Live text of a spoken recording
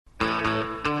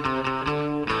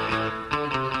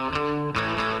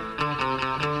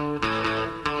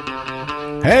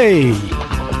Hey,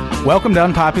 welcome to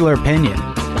Unpopular Opinion.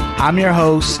 I'm your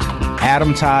host,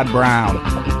 Adam Todd Brown.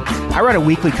 I write a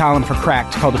weekly column for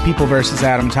Cracked called The People vs.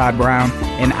 Adam Todd Brown,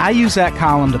 and I use that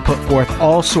column to put forth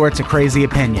all sorts of crazy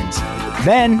opinions.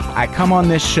 Then, I come on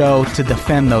this show to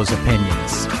defend those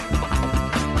opinions.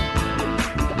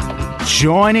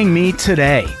 Joining me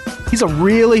today, he's a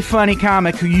really funny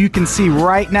comic who you can see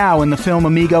right now in the film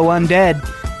Amigo Undead.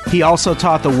 He also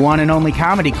taught the one and only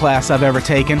comedy class I've ever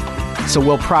taken, so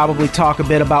we'll probably talk a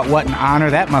bit about what an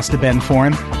honor that must have been for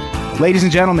him. Ladies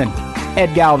and gentlemen,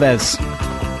 Ed Galvez.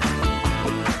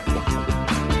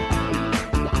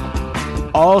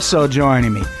 Also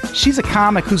joining me, she's a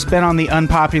comic who's been on the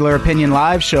Unpopular Opinion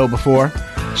live show before.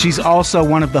 She's also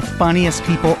one of the funniest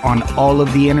people on all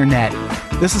of the internet.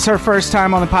 This is her first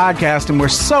time on the podcast, and we're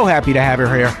so happy to have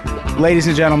her here. Ladies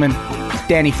and gentlemen,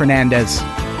 Danny Fernandez.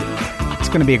 It's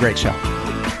going to be a great show.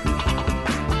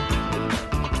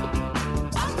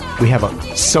 We have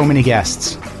so many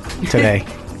guests today.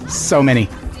 So many.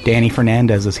 Danny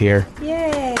Fernandez is here.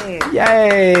 Yay!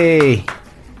 Yay!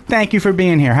 Thank you for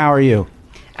being here. How are you?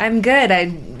 I'm good.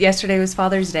 Yesterday was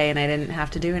Father's Day, and I didn't have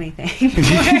to do anything.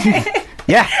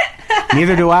 Yeah.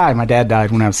 Neither do I. My dad died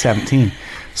when I was 17.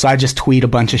 So I just tweet a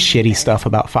bunch of shitty stuff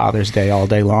about Father's Day all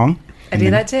day long. I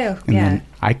do that too. And Yeah. then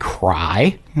I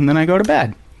cry, and then I go to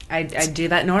bed. I do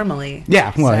that normally.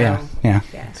 Yeah, well, So,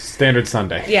 yeah. Standard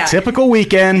Sunday. Yeah. Typical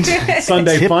weekend.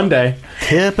 Sunday fun day.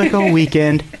 Typical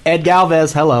weekend. Ed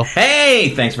Galvez, hello. Hey,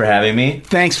 thanks for having me.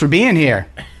 Thanks for being here.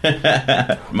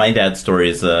 My dad's story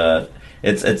is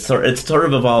it's sort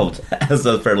of evolved as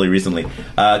of fairly recently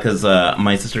because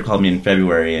my sister called me in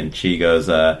February and she goes,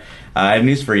 I have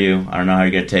news for you. I don't know how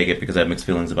you're gonna take it because I have mixed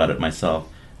feelings about it myself.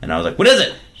 And I was like, what is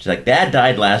it? She's like, Dad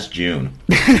died last June.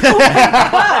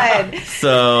 God.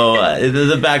 So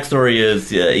the backstory is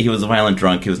he was a violent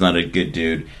drunk. He was not a good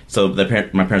dude. So my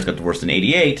parents got divorced in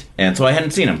 '88, and so I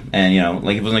hadn't seen him. And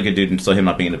he wasn't a good dude, and so him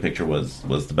not being in the picture was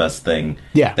the best thing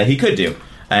that he could do.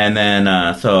 And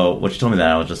then so when she told me that,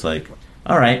 I was just like,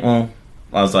 all right, well.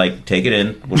 I was like, take it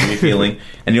in. What are you feeling?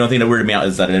 And the only thing that weirded me out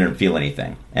is that I didn't feel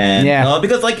anything. And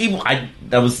because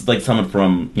that was like someone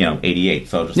from '88,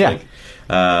 so I was just like.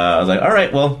 I was like, all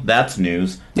right, well, that's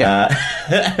news. Yeah.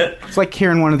 It's like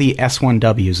hearing one of the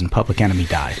S1Ws in Public Enemy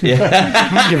died. Yeah.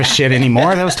 I don't give a shit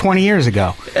anymore. That was 20 years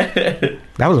ago.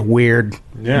 That was a weird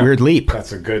leap. That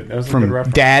was a good reference.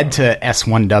 From Dad to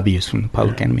S1Ws from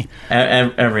Public Enemy.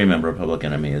 Every member of Public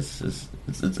Enemy is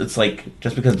it's like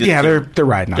just because they're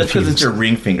riding on just because it's your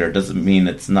ring finger doesn't mean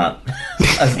it's not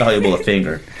as valuable a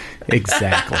finger.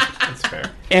 Exactly. That's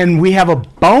fair. And we have a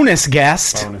bonus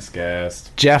guest.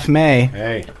 Jeff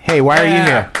May. Hey, why are you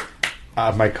here?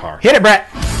 My car. Hit it, Brett.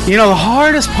 The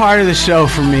hardest part of the show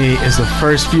for me is the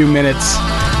first few minutes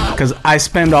because I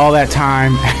spend all that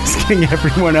time asking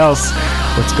everyone else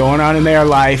what's going on in their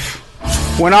life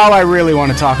when all I really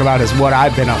want to talk about is what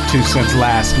I've been up to since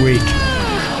last week.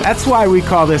 That's why we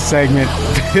call this segment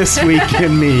This Week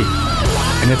in Me.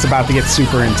 And it's about to get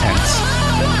super intense.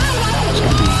 It's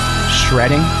going to be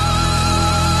shredding.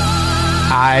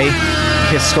 I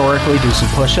historically do some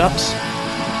push-ups,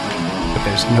 but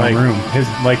there's no room.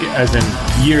 As in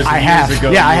years and years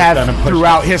ago. Yeah, I have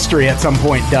throughout history at some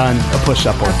point done a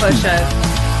push-up or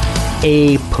two.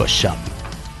 A push-up.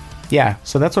 Yeah,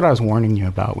 so that's what I was warning you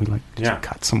about. We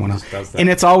cut someone else. And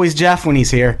it's always Jeff when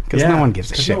he's here, because no one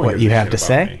gives a shit what you have to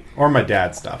say. Me. Or my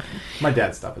dad's stuff. My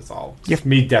dad's stuff is all just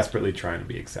me desperately trying to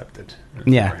be accepted.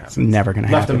 It's never going to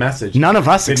happen. Left a message. None of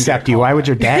us accept you. Why would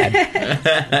your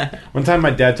dad? One time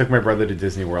my dad took my brother to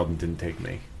Disney World and didn't take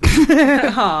me.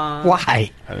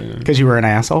 Why? Because you were an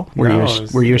asshole? Were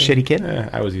you a shitty kid?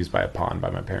 I was used by a pawn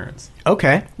by my parents.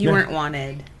 Okay. You weren't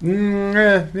wanted.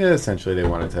 Essentially, they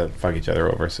wanted to fuck each other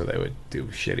over, so they would do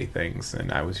shitty things,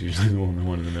 and I was usually the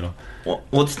one in the middle. Well,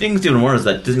 what stings even more is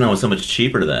that Disneyland was so much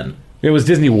cheaper then. It was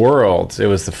Disney World. It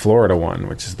was the Florida one,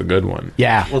 which is the good one.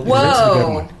 Yeah. Whoa. That's a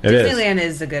good one. Disneyland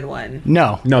is the good one.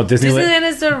 No, Disneyland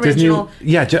is the original.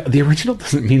 The original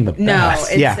doesn't mean the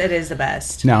best. No, it is the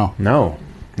best.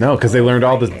 No, because they learned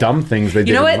all the dumb things they did.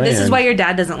 You know what? in This land. is why your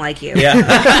dad doesn't like you. Yeah.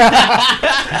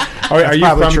 Are you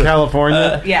from true.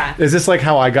 California? Yeah. Is this like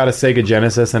how I got a Sega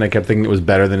Genesis and I kept thinking it was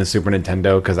better than a Super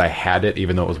Nintendo because I had it,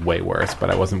 even though it was way worse,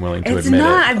 but I wasn't willing to It's admit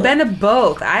not. it? I've been to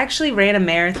both. I actually ran a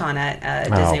marathon at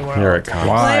Disney World. Here it comes.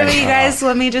 Why? Whatever, you guys,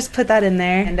 let me just put that in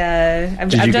there. And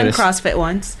I've done CrossFit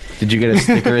once. Did you get a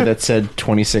sticker that said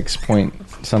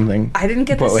 26.5 something? I didn't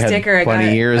get the What, it had sticker. I got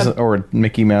bunny ears or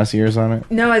Mickey Mouse ears on it.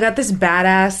 No, I got this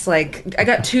badass, like, I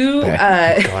got two,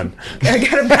 Gun. I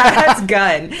got a badass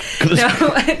gun.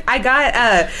 No, I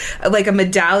got, like, a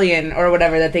medallion or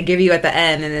whatever that they give you at the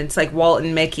end, and it's, like, Walt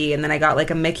and Mickey, and then I got, like,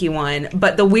 a Mickey one.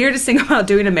 But the weirdest thing about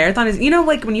doing a marathon is,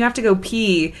 like, when you have to go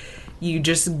pee, you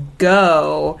just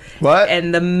go. What?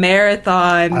 And the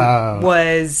marathon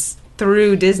was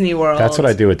through Disney World. That's what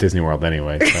I do at Disney World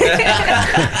anyway. So.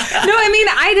 No, I mean,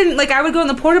 I didn't, like, I would go in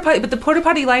the porta potty, but the porta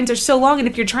potty lines are so long, and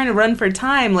if you're trying to run for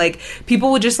time, like,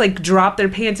 people would just, like, drop their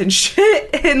pants and shit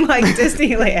in, like,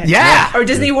 Disneyland. Yeah. Or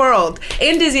Disney World.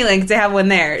 And Disneyland, because they have one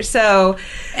there. So,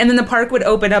 and then the park would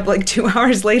open up, like, 2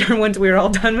 hours later once we were all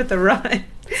done with the run.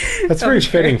 That's very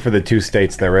fitting for the two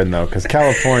states they're in, though, because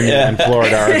California and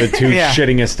Florida are the two Yeah.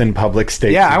 shittingest in public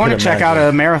states. Yeah, you I want to could check out imagine.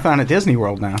 a marathon at Disney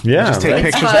World now. Yeah, Just take right.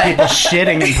 pictures of people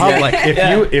shitting in public.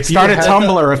 If Start you a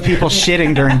Tumblr of people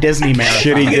shitting during Disney marathon.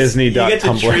 Shitty Disney You get to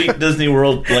Tumblr. treat Disney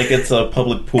World like it's a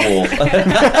public pool.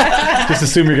 Just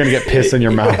assume you're going to get piss in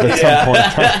your mouth at some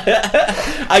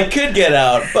point. I could get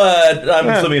out, but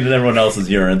I'm swimming in everyone else's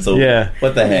urine, so Yeah.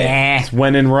 what the heck? Nah.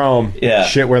 When in Rome, Yeah.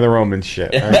 shit where the Romans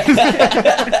shit.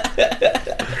 Right?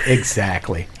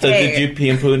 Exactly. So Hey. did you pee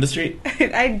and poo in the street?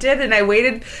 I did, and I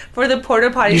waited for the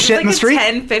porta potty. You It was shit like in the street?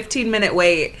 10-15 minute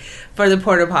wait for the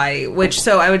porta potty, which,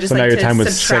 so I would just So now like your to time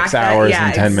was subtract 6 that. hours Yeah,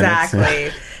 and 10 minutes.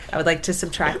 exactly. I would like to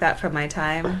subtract that from my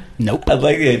time. Nope. I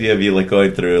like the idea of you like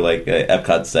going through like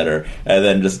Epcot Center and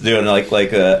then just doing like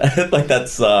like that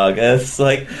song. It's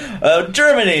like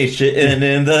Germany shitting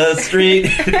in the street,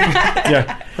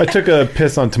 Yeah, I took a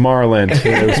piss on Tomorrowland.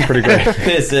 It was pretty great.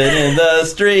 pissing in the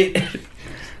street.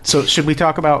 So should we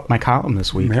talk about my column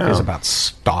this week? No. Is about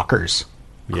stalkers.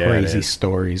 Yeah, it Crazy is.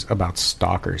 stories about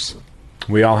stalkers.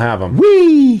 We all have them.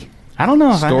 Wee! I don't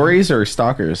know if Stories or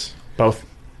stalkers? Both.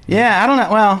 Yeah, I don't know.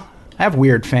 Well, I have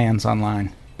weird fans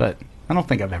online, but I don't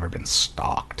think I've ever been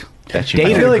stalked. That you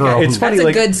Dated I feel a like girl it's who- funny. That's a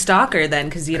Like good stalker then,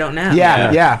 because you don't know.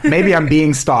 Yeah. Maybe I'm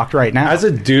being stalked right now. as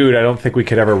a dude, I don't think we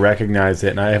could ever recognize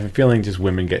it, and I have a feling just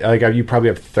women get like you probably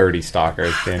have 30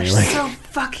 stalkers, Danny. They're Like, so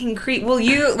fucking creep. Well,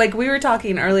 you, like, we were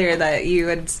talking earlier that you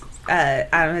had,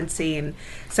 Adam had seen,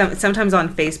 sometimes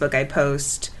on Facebook I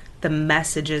post the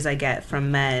messages I get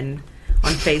from men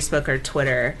on Facebook or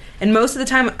Twitter. And most of the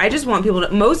time, I just want people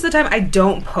to... Most of the time, I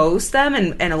don't post them,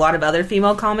 and a lot of other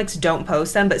female comics don't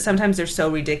post them, but sometimes they're so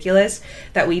ridiculous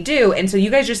that we do. And so you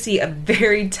guys just see a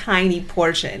very tiny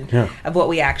portion of what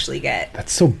we actually get.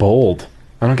 that's so bold.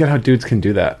 I don't get how dudes can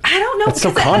do that. I don't know, That's so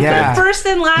because it has confident. their first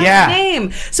and last Yeah.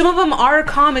 name. Some of them are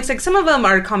comics. Like, some of them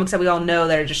are comics that we all know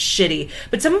that are just shitty.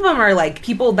 But some of them are, like,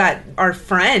 people that are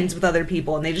friends with other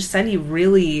people, and they just send you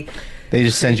really... They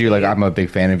just send you like, I'm a big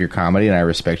fan of your comedy and I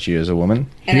respect you as a woman.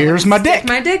 And I Here's wanna my stick dick.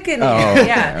 my dick in Oh, here. okay,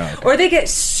 Yeah. okay. Or they get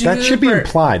super... That should be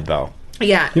implied, though.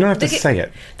 Yeah. You don't have to They get- say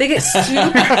it. They get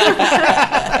super...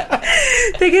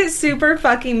 They get super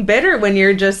fucking bitter when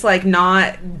you're just, like,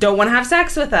 don't want to have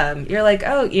sex with them. You're like,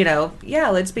 oh, yeah,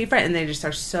 let's be friends. And they just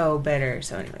are so bitter.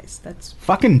 So anyways, that's...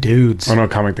 Fucking dudes. I know a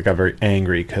comic that got very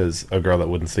angry because a girl that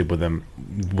wouldn't sleep with him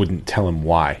wouldn't tell him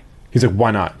why. He's like,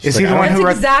 why not? She's Is he like, the "I one don't-" who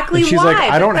That's wrote? exactly And she's why. like, I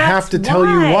but don't have that's to tell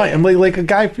you why. I'm like a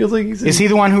guy feels like he's Is he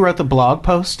the one who wrote the blog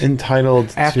post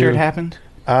entitled after to, it happened?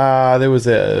 There was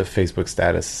a Facebook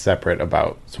status separate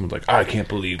about someone's like, I can't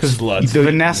believe sluts.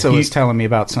 Vanessa was telling me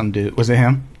about some dude. Was it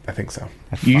him? I think so.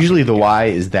 Usually the why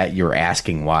is that you're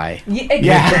asking why. Yeah,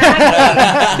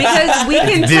 exactly. Because we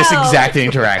can This tell... exact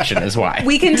interaction is why.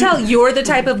 We can tell you're the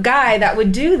type of guy that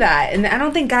would do that. And I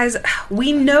don't think guys...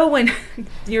 We know when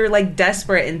you're, like,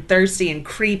 desperate and thirsty and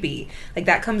creepy. Like,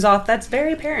 that comes off... That's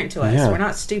very apparent to us. Yeah. We're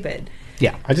not stupid.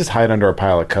 Yeah. I just hide under a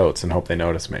pile of coats and hope they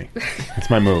notice me.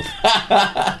 That's my move.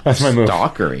 That's my move.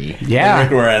 Stalkery. Yeah. Rick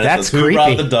Moranis That's says, "Who robbed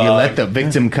creepy. the dog?" You let the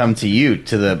victim come to you,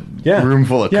 to the room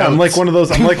full of yeah, coats. I'm like one of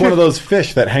those. I'm like one of those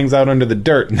fish that hangs out under the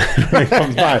dirt, and when it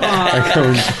comes by, I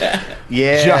go,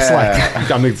 Yeah. Just like that. I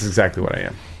think that's exactly what I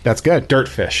am. That's good. Dirt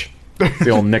fish. It's the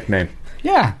old nickname.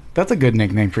 Yeah, that's a good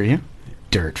nickname for you.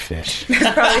 Dirtfish.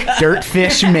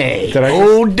 Dirtfish May. Did I-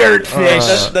 Oh,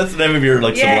 Dirtfish. That's the name of your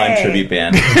like Yay. Sublime tribute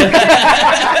band.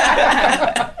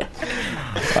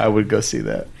 I would go see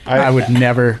that. I would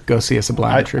never go see a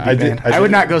Sublime I tribute did- band. I I would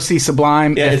did- not go see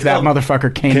Sublime Yeah, if it's that called-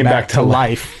 motherfucker came back to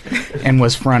life and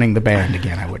was fronting the band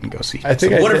again. I wouldn't go see. I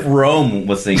think What if Rome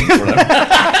was singing for them?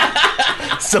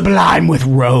 Sublime with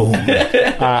Rome.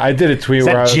 Is I did a tweet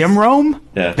where I that was, Jim Rome?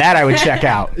 Yeah. That I would check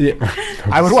out. Yeah.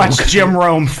 I would watch Jim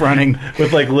Rome fronting.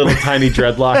 with like little tiny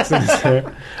dreadlocks in his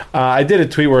hair. I did a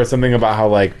tweet where it's something about how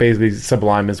like basically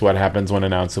Sublime is what happens when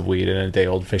an ounce of weed and a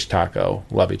day-old fish taco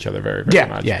love each other very, very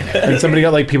much. Yeah.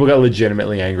 And people got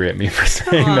legitimately angry at me for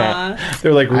saying that.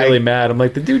 They're like really mad. I'm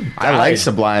like, the dude died. I like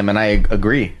Sublime, and I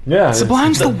agree. Yeah,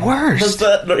 Sublime's the worst.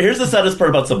 Here's the saddest part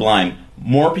about Sublime.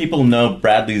 More people know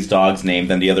Bradley's dog's name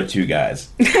than the other two guys.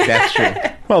 That's true.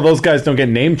 Well, those guys don't get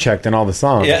name checked in all the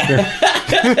songs. Yeah.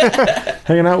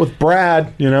 Hanging out with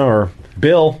Brad, or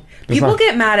Bill. People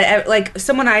get mad at, like,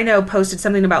 someone I know posted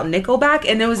something about Nickelback,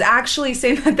 and it was actually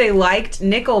saying that they liked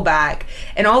Nickelback,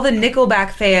 and all the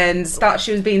Nickelback fans thought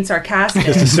she was being sarcastic.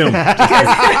 Just assume.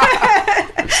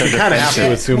 So you kind of have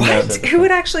to assume that. Who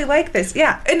would actually like this?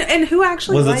 Yeah, and who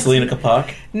actually Was it likes Selena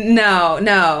Kapak? No.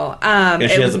 Yeah, she it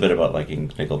has was- a bit about liking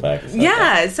Nickelback. and stuff.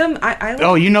 Yeah, I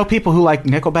Oh, you know people who like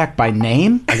Nickelback by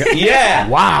name? Yeah.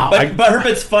 Wow. But her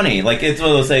bit's funny. Like, it's one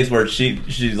of those things where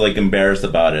she's like embarrassed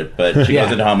about it, but she Yeah.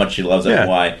 goes into how much she loves it Yeah. and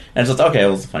why. And it's just, okay,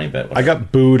 well, it's a funny bit. I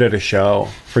got booed at a show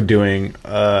for doing.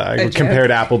 I joke?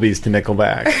 compared Applebee's to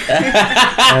Nickelback,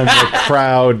 and the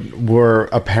crowd were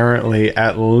apparently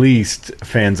at least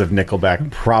fans of Nickelback,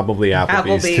 probably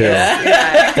Applebee's too.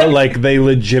 Yeah. But like they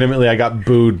legitimately, I got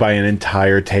booed by an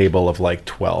entire table of like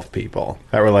 12 people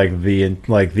that were like the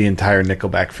entire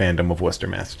Nickelback fandom of Worcester,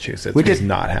 Massachusetts. We was did-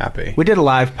 not happy. We did a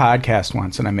live podcast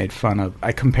once, and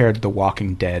I compared The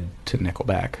Walking Dead to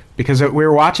Nickelback because we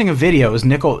were watching a video.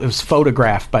 It was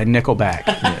photographed by Nickelback,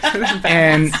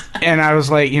 and I was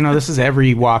like, this is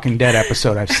every Walking Dead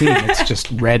episode I've seen. It's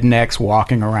just rednecks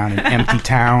walking around an empty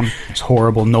town. There's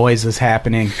horrible noises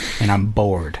happening, and I'm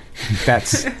bored.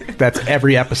 That's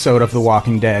every episode of The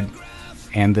Walking Dead.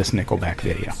 And this Nickelback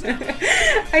video.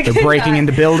 They're breaking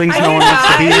into buildings no one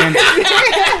wants to be in.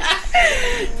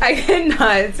 I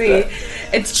cannot see.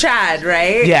 It's Chad,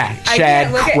 right? Yeah, I Chad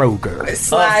can't look at-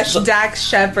 Kroger. / Dax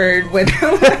Shepard with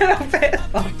a little bit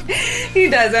long. He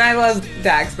does, and I love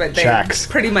Dax, but they're Shax.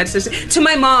 pretty much to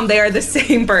my mom, they are the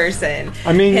same person.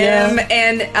 I mean, him yeah.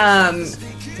 and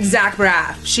Zach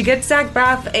Braff. She gets Zach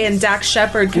Braff and Dax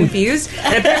Shepard confused,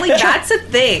 and apparently that's a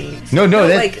thing. No, So,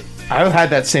 that, I've had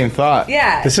that same thought.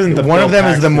 yeah. This isn't the One Bill of them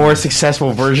is the Paxton. more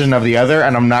successful version of the other,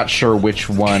 and I'm not sure which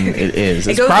one it is.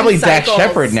 It's goes in probably Dax cycles.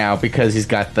 Shepard now because he's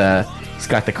got the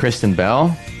Kristen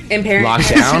Bell in Parent locked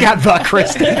He's down. got the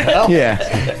Kristen Bell.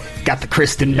 Yeah, Got the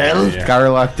Kristen Bell. got her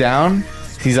locked down.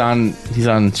 He's on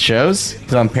shows.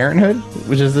 He's on Parenthood,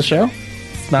 which is the show.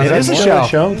 Not It is a anymore?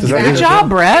 show. Does that Good do the job, show?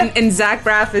 Brad. And Zach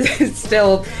Braff is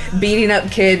still beating up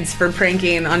kids for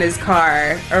pranking on his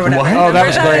car or whatever. What? Oh, that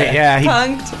was Remember great. Yeah, he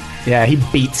Punked. Yeah, he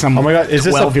beat some Oh my god, is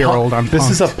this a 12-year-old on This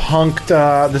is a Punk'd.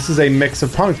 punked. This is a mix of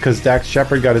punked because Dax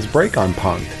Shepard got his break on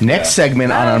punked. Next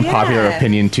segment on Oh, Unpopular yeah.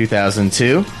 Opinion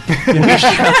 2002.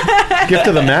 Gift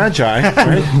of the Magi.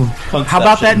 Right? How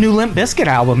about that new Limp Bizkit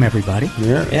album, everybody?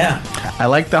 Yeah. I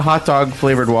like the hot dog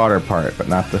flavored water part, but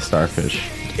not the starfish.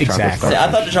 Exactly. Chocolate See, starfish.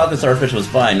 I thought the chocolate starfish was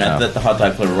fine. Not that the hot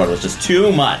dog flavored water was just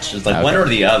too much. It's like one or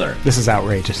the other. This is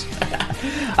outrageous.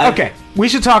 Okay, we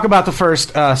should talk about the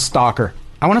first stalker.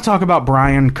 I want to talk about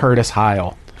Brian Curtis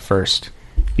Heil first.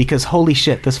 Because holy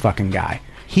shit, this fucking guy.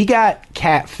 He got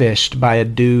catfished by a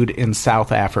dude in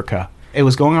South Africa. It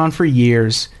was going on for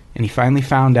years, and he finally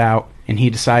found out, and he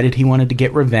decided he wanted to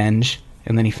get revenge.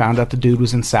 And then he found out the dude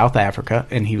was in South Africa,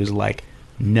 and he was like,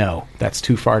 no, that's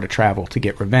too far to travel to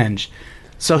get revenge.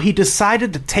 So he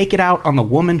decided to take it out on the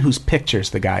woman whose pictures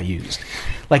the guy used.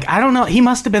 Like, I don't know. He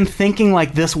must have been thinking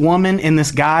like this woman and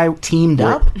this guy teamed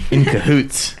up. In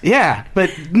cahoots. Yeah,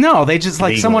 but no, they just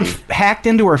like someone hacked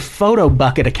into her photo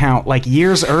bucket account like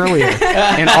years earlier,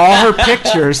 and all her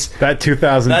pictures That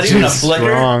 2002 Not even a is flicker?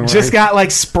 strong. just right? got like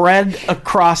spread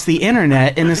across the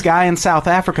internet. And this guy in South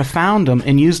Africa found them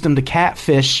and used them to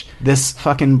catfish this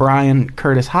fucking Brian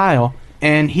Curtis Heil.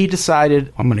 And he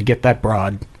decided, I'm gonna get that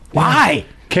broad. Why?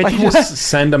 Can't Like, you just what?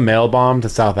 send a mail bomb to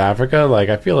South Africa? Like,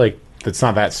 I feel like it's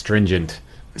not that stringent.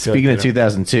 I feel Speaking like, of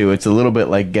 2002, it's a little bit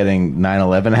like getting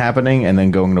 9/11 happening and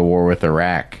then going to war with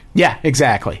Iraq. Yeah,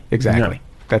 exactly. Yeah.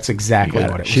 That's exactly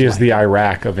what it was. She is like. the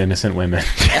Iraq of innocent women.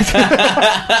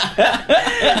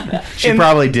 She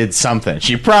probably did something.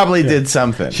 She did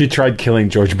something. She tried killing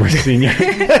George Bush Sr.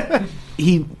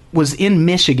 He was in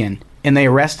Michigan, and they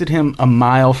arrested him a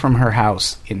mile from her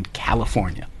house in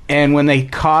California. And when they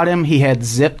caught him, he had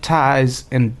zip ties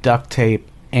and duct tape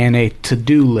and a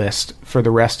to-do list for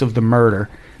the rest of the murder,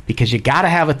 because you got to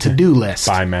have a to-do list.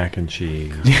 Buy mac and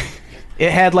cheese.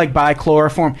 It had like buy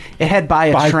chloroform. It had buy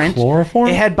a trench. chloroform?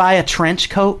 It had buy a trench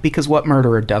coat, because what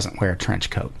murderer doesn't wear a trench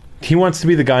coat? He wants to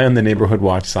be the guy on the neighborhood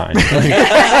watch sign. He's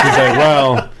like,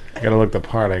 well, Gotta look the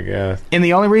part, I guess. And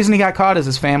the only reason he got caught is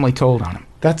his family told on him.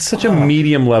 That's such a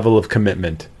medium level of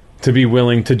commitment to be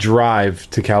willing to drive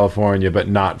to California but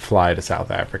not fly to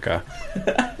South Africa.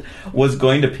 Was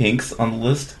going to Pink's on the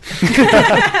list?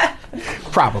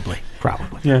 Probably.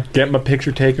 Yeah, get my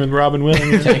picture taken with Robin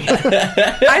Williams.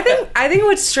 I think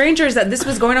what's stranger is that this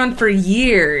was going on for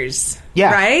years.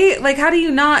 Yeah. Right? Like, how do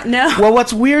you not know? Well,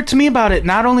 what's weird to me about it,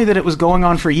 not only that it was going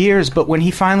on for years, but when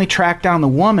he finally tracked down the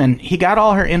woman, he got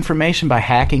all her information by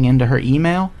hacking into her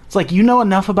email. It's like, you know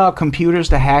enough about computers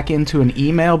to hack into an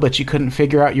email, but you couldn't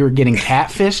figure out you were getting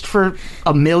catfished for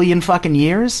a million fucking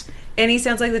years? And he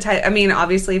sounds like the type, I mean,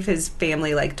 obviously if his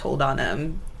family, like, told on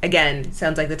him, again,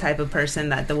 sounds like the type of person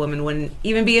that the woman wouldn't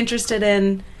even be interested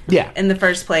in the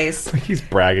first place. He's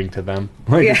bragging to them.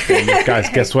 Like, Yeah. guys,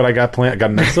 guess what I got planned? I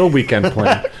got a nice little weekend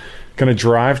planned. Gonna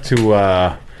drive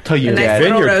to Tell you, A nice Dad.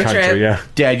 little vineyard road country, trip. yeah.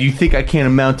 Dad, you think I can't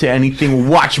amount to anything?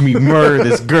 Watch me murder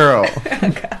this girl.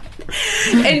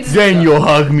 And Then you'll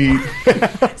hug me.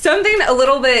 something a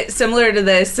little bit similar to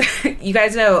this, you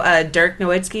guys know Dirk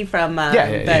Nowitzki from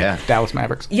Yeah. Dallas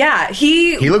Mavericks. Yeah,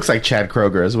 he He looks like Chad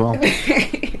Kroger as well.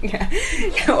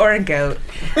 or a goat.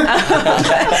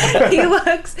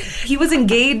 He was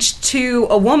engaged to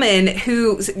a woman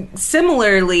who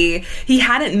similarly he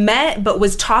hadn't met but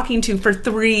was talking to for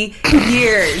 3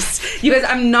 years. You guys,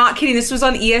 I'm not kidding. This was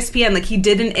on ESPN. Like, he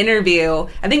did an interview.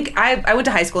 I think I went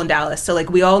to high school in Dallas, so like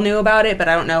we all knew about it, but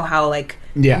I don't know how like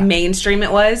mainstream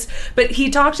it was. But he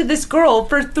talked to this girl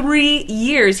for 3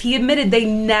 years. He admitted they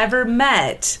never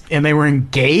met. And they were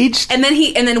engaged? And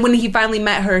then when he finally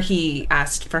met her, he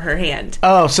asked for her hand.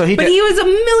 Oh, so he But did. he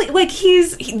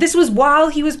was this was while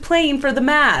he was playing for the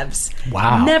Mavs.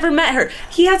 Wow. Never met her.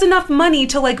 He has enough money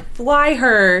to like fly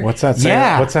her. What's that say?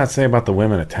 Yeah. What's that say about the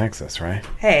women of Texas, right?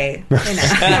 Hey, you know. I'm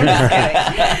just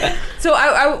kidding. So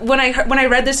when I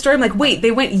read this story, I'm like, wait,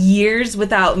 they went years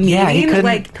without meeting. Yeah, he couldn't-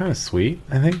 like, Kind of sweet,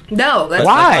 I think. no, that's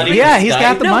Why? Money Yeah, to he's Skype?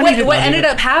 got the no. money. What ended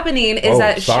up happening is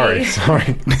that sorry, she.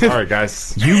 sorry,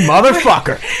 guys. You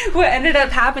motherfucker. What ended up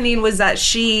happening was that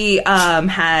she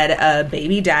had a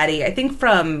baby daddy, I think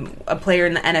from a player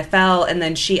in the NFL, and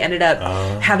then she ended up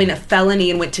having a felony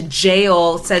and went to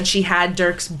jail, said she had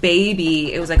Dirk's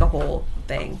baby. It was like a whole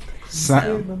thing.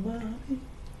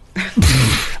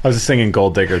 I was just singing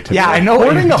Gold Digger to Yeah, I know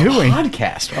what Recording you're a doing.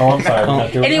 podcast. Oh, I'm sorry. I'm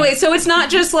not doing Anyway, so it's not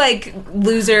just like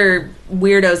loser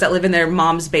weirdos that live in their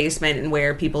mom's basement and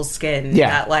wear people's skin. Yeah.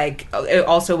 That like it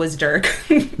also was Dirk.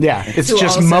 Yeah, it's Who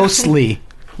just also- mostly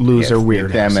loser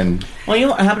weirdos. Them and Well, you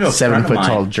know, I happened to a 7 friend foot of mine.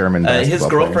 tall German His basketball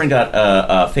girlfriend got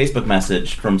a Facebook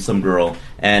message from some girl,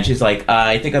 and she's like,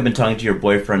 "I think I've been talking to your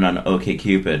boyfriend on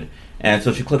OkCupid." And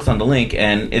so she clicks on the link,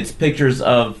 and it's pictures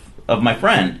of my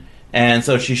friend. And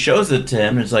so she shows it to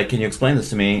him, and is like, "Can you explain this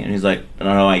to me?" And he's like,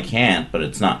 "No, I can't, but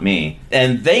it's not me."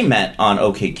 And they met on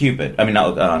OkCupid. I mean,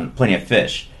 not on Plenty of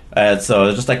Fish. So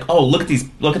it's just like, "Oh, look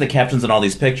at the captions in all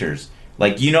these pictures."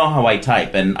 Like, you know how I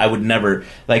type, and I would never,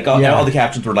 like, all the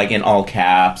captions were, like, in all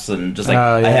caps, and just, like,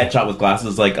 yeah. a headshot with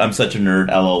glasses, like, I'm such a nerd,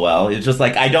 LOL. It's just,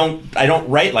 like, I don't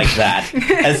write like that,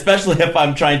 especially if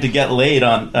I'm trying to get laid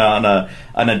on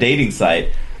a dating site.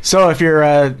 So if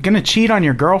you're gonna cheat on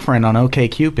your girlfriend on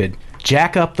OkCupid,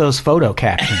 jack up those photo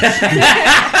captions.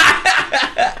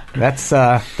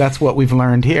 That's what we've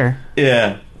learned here.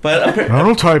 Yeah. But I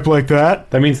don't type like that.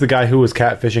 That means the guy who was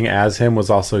catfishing as him was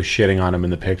also shitting on him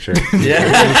in the picture. Yeah.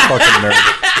 He's fucking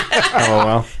nerd.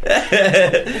 Oh,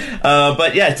 well.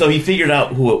 but yeah, so he figured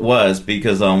out who it was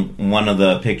because one of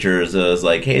the pictures was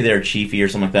like, "Hey there, Chiefy," or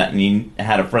something like that, and he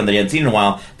had a friend that he hadn't seen in a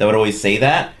while that would always say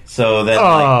that. So that,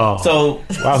 Wow,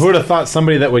 who would have thought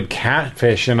somebody that would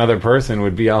catfish another person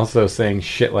would be also saying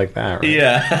shit like that, right?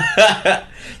 Yeah.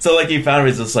 So, like, he found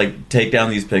ways to just, like, take down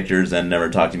these pictures and never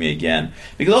talk to me again.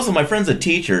 Because also, my friend's a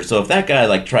teacher, so if that guy,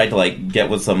 like, tried to, like,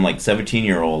 get with some, like,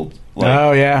 17-year-old, like,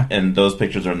 Oh, yeah. and those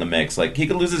pictures are in the mix, like, he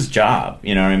could lose his job,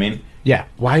 you know what I mean? Yeah.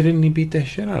 Why didn't he beat the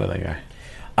shit out of that guy?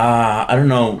 I don't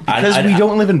know. because we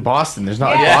don't live in Boston. There's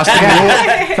not Yeah. Boston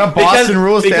rules. It's not Boston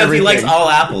rules to because everything. he likes all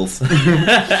apples.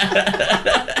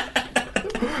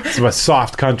 It's a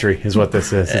soft country, is what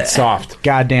this is. It's soft.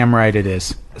 Goddamn right it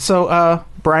is. So,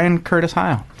 Brian Curtis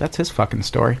Heil. That's his fucking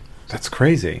story. That's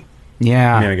crazy.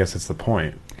 Yeah. I mean, I guess that's the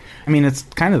point. I mean, it's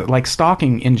kind of like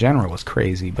stalking in general is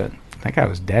crazy, but that guy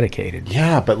was dedicated.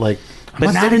 Yeah, but like,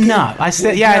 But not enough. I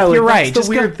said, yeah, like, you're right. That's the Just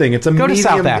weird go, thing. It's a go medium, to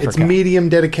South Africa. It's medium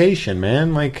dedication,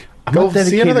 man. Like, I'm go not see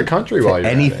dedicated another country to while you're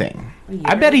at it. anything.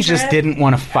 I bet he just didn't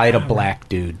want to fight a black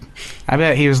dude. I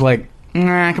bet he was like,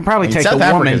 I can probably take South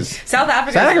the woman. Africa's South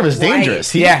Africa. South Africa's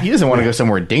dangerous. He doesn't want to go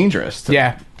somewhere dangerous.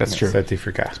 Yeah, that's true.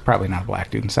 Certifica. Probably not a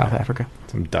black dude in South Africa.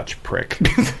 Some Dutch prick.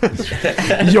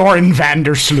 Joran van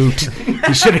der Sloot.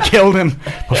 He should have killed him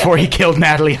before he killed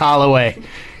Natalie Holloway.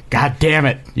 God damn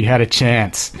it. You had a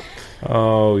chance.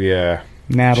 Oh, yeah.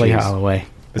 Natalie Jeez. Holloway.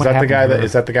 Is What that the happened guy to that her?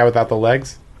 is that the guy without the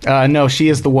legs? No, she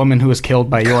is the woman who was killed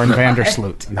by Joran van der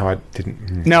Sloot. No, I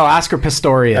didn't. No, Oscar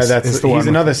Pistorius is the one. He's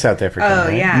another South African. Oh,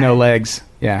 right? yeah. No legs.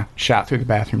 Yeah, shot through the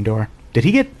bathroom door. Did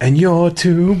he get? And you're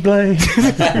to blame.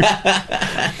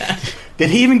 Did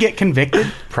he even get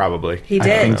convicted? Probably. He I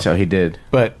did. think so. He did.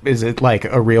 But is it like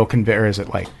a real convict, or is it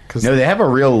like? No, they have a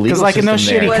real legal Because like in those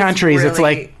system there. shitty Was countries, it's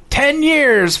really- like 10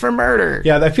 years for murder.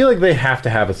 Yeah, I feel like they have to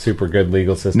have a super good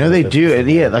legal system. No, they with do. this.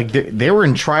 Yeah, like they were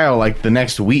in trial like the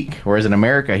next week, whereas in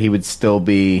America he would still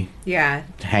be Yeah.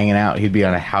 hanging out. He'd be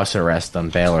on a house arrest on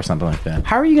bail or something like that.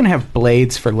 How are you gonna have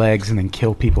blades for legs and then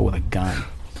kill people with a gun?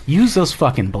 Use those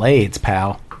fucking blades,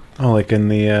 pal. Oh, like in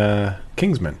the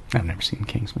Kingsman. I've never seen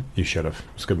Kingsman. You should have.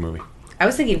 It's a good movie. I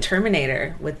was thinking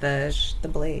Terminator with the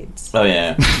blades. Oh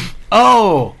yeah.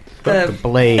 Oh, The- the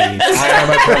blades. I am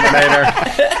a Terminator.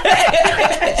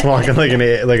 It's walking like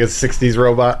a 60s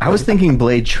robot. I was thinking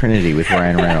Blade Trinity with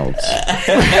Ryan Reynolds.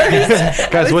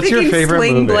 Guys, what's your favorite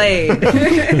Sling movie? Blade.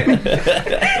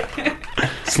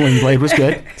 Sling Blade was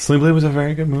good. Sling Blade was a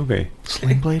very good movie.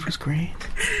 Sling Blade was great.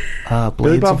 Billy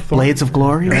Blades Bob of, Thornton. Blades of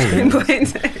Glory. Was good.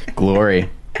 Blades. Glory.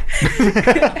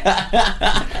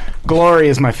 Glory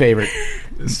is my favorite.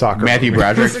 Stalker. Matthew movie.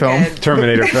 Broderick Those are film. good.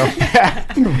 Terminator film.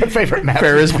 My favorite Matthew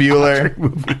Ferris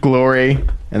Bueller. Glory.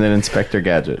 And then Inspector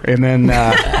Gadget. And then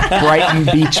Brighton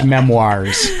Beach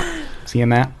Memoirs. See in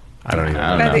that? I don't even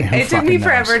I know. don't know. It Who took me fucking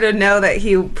forever knows? to know that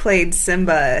he played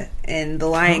Simba in The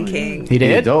Lion King. He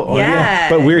did? Oh, Yeah.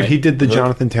 But weird, he did the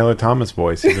Jonathan Taylor Thomas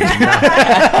voice. He's a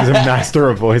master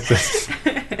of voices.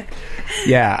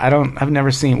 Yeah, I've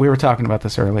never seen. We were talking about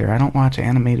this earlier. I don't watch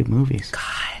animated movies. God.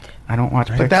 I don't watch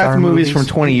But that's Pixar movies from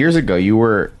 20 years ago. You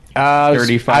were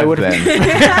 35 I would've-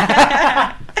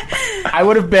 then. I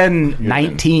would have been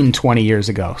 19 20 years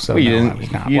ago, so Well, you no, didn't, I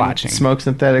was not you didn't watching. smoke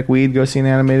synthetic weed, go see an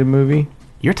animated movie?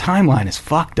 Your timeline is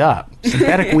fucked up.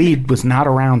 Synthetic weed was not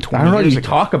around 20 I don't know. years You ago.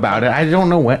 talk about it. I don't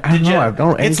know what. I don't know. I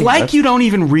don't. It's anything. like That's- you don't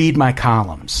even read my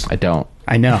columns. I don't.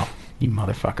 I know, you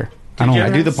motherfucker. I Did don't. you I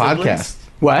ever do the have siblings? podcast.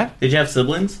 What? Did you have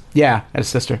siblings? Yeah, I had a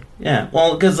sister. Yeah.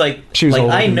 Well, because She was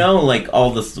older I than me. know like all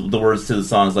the words to the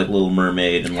songs like Little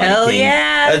Mermaid and Lion Hell King.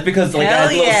 yeah. That's because like I Hell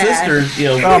had little yeah. sisters.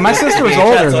 You know. Oh, my sister was VHS,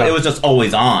 older, so though. it was just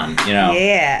always on. You know.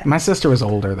 Yeah. My sister was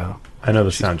older though. I know the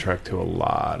soundtrack to a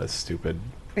lot of stupid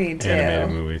Me too. animated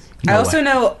movies. I No also way.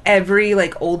 know every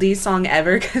like oldies song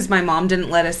ever because my mom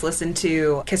didn't let us listen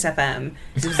to Kiss FM.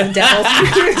 It was the devil's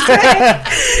music,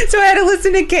 so I had to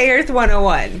listen to K Earth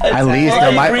 101. At least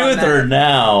Well, no, I agree with her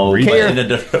now, but in a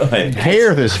different way. Hey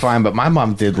Earth is fine, but my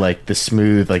mom did like the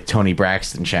smooth, like Tony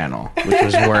Braxton channel, which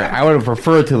was where I would have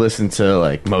preferred to listen to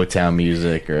like Motown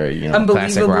music or classic rock or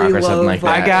Unbelievably something low like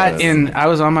that. I got in. I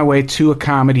was on my way to a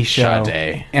comedy show,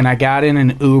 Sade. and I got in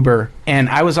an Uber, and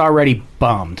I was already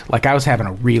bummed. Like I was having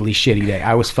a really shitty day.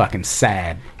 I was fucking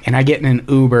sad, and I get in an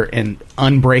Uber, and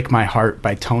 "Unbreak My Heart"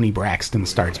 by Tony Braxton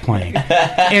starts playing.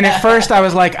 And at first, I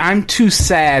was like, "I'm too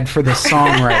sad for this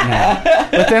song right now,"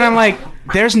 but then I'm like,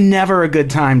 "There's never a good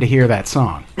time to hear that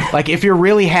song. Like if you're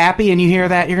really happy and you hear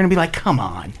that, you're gonna be like, come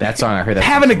on." that song. I heard that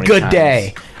Having song a so many good times.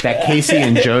 day. That Casey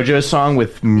and JoJo song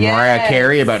with Mariah Yes.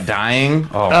 Carey about dying.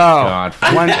 Oh, my God!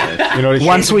 one, You know what?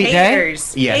 one sweet day.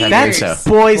 Haters. Yeah, Haters. that's That's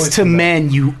Boys to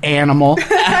Men, you animal.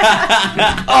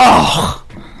 Oh,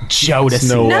 Jodeci.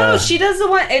 No, No, she does the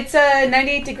one. It's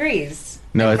 98 Degrees.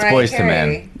 No, it's Mariah Boys to Carey.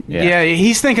 Men. Yeah.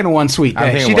 He's thinking of One Sweet I'm Day.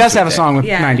 thinking She One does Sweet have a Day. song with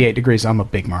Yeah. 98 Degrees. I'm a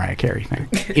big Mariah Carey fan.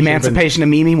 Emancipation of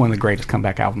Mimi, one of the greatest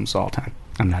comeback albums of all time.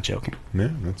 I'm not joking. Yeah,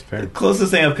 that's fair.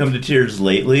 Closest thing I've come to tears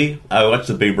lately, I watched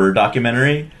the Big Bird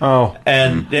documentary. Oh,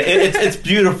 And it's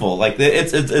beautiful. Like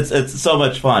it's so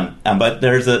much fun. But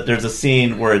there's a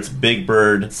scene where it's Big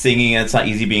Bird singing "It's Not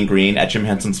Easy Being Green" at Jim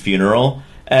Henson's funeral,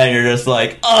 and you're just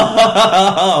like,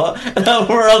 oh, the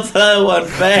world's so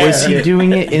unfair. Was he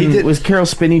doing it in? Was Carol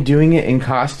Spinney doing it in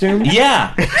costume?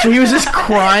 Yeah, So he was just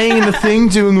crying in the thing,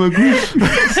 doing like.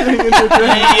 yeah.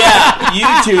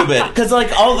 YouTube it because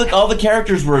like all the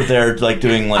characters were there, like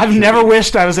doing like. I've never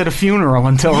wished I was at a funeral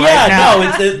until Yeah, right now.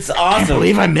 no, it's I awesome.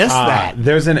 believe I missed that.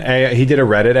 there's he did a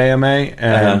Reddit AMA and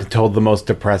Uh-huh. told the most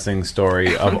depressing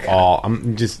story of all.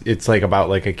 It's like about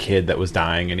like a kid that was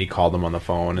dying and he called him on the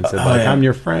phone and said like, yeah. "I'm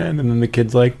your friend," and then the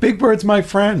kid's like, "Big Bird's my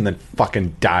friend," and then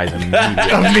fucking dies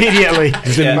immediately. Immediately.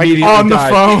 Just Yeah. immediately on the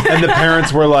died. phone. And the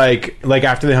parents were like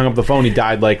after they hung up the phone, he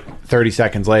died like 30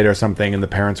 seconds later or something, and the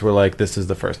parents were like, this is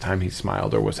the first time he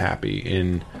smiled or was happy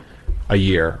in a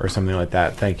year or something like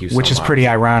that. Thank you so much. Which is pretty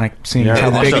ironic, seeing Yeah. how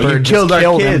And Big also, Bird he just killed our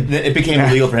killed kid. him. It became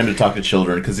illegal for him to talk to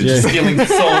children because it's just stealing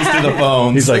souls through the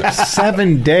phones. He's like,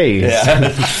 7 days.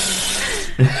 yeah.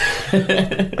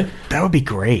 That would be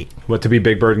great. What, to be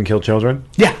Big Bird and kill children?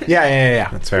 Yeah.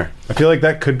 That's fair. I feel like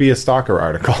that could be a stalker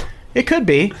article. It could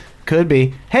be.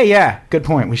 Hey, yeah, good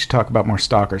point. We should talk about more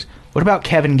stalkers. What about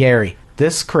Kevin Gary?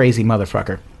 This crazy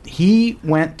motherfucker. He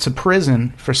went to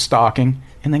prison for stalking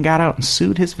and then got out and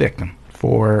sued his victim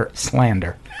for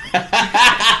slander.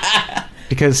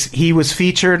 Because he was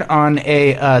featured on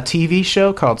a TV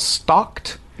show called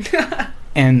Stalked.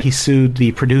 And he sued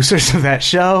the producers of that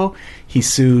show. He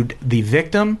sued the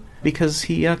victim because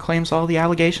he claims all the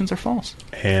allegations are false.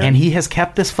 And he has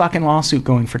kept this fucking lawsuit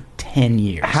going for 10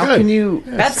 years. How Good. can you?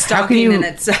 That's how can stalking you? in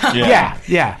itself.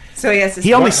 Yeah. So yes,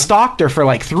 He only stalked her for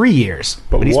like 3 years.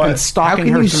 But he's what? been How stalking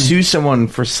can her you for... sue someone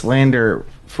for slander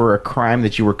for a crime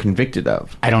that you were convicted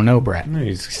of? I don't know, Brett.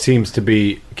 he seems to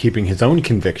be keeping his own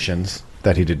convictions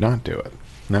that he did not do it.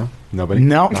 No? Nobody?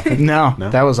 No, Nothing? no, No?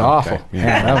 that was awful. Okay, Yeah.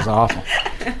 yeah. That was awful.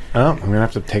 Oh, I'm going to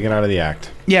have to take it out of the act.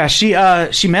 Yeah, she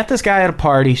met this guy at a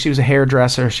party. She was a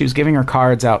hairdresser. She was giving her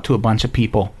cards out to a bunch of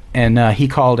people. And he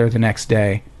called her the next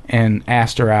day and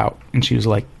asked her out. And she was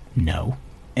like, no.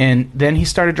 And then he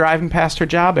started driving past her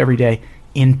job every day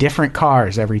in different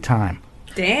cars every time.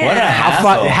 Damn. What a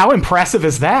asshole. How impressive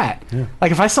is that?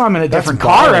 Like, if I saw him in a That's different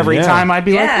car balling, every yeah. time, I'd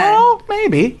be like, Yeah. well,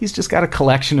 maybe. He's just got a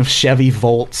collection of Chevy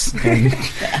Volts and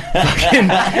fucking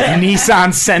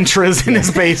Nissan Sentras in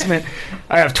his basement.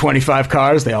 I have 25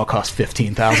 cars. They all cost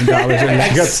 $15,000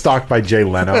 He got stalked by Jay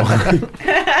Leno.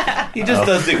 He just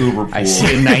does the Uber pool. I see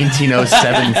a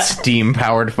 1907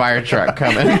 steam-powered fire truck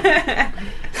coming.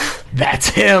 That's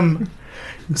him.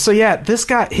 So yeah, this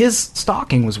guy, his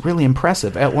stalking was really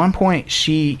impressive. At one point,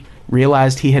 she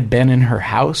realized he had been in her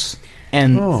house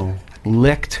and Oh.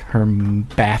 licked her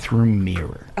bathroom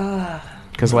mirror.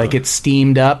 Because like it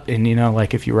steamed up, and you know,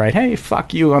 like if you write "Hey,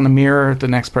 fuck you" on the mirror, the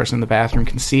next person in the bathroom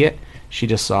can see it. She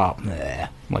just saw bleh,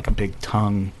 like a big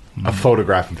tongue. A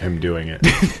photograph of him doing it.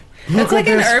 That's like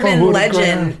an this urban photograph.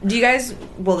 legend. Do you guys?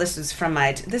 Well, this was from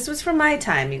my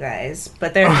time, you guys.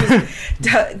 But there's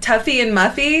Tuffy and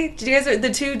Muffy. Did you guys? The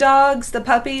two dogs, the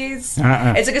puppies.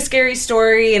 It's like a scary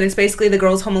story, and it's basically the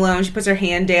girl's home alone. She puts her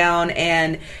hand down,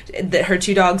 and her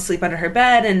two dogs sleep under her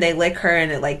bed, and they lick her,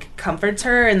 and it like comforts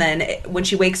her. And then when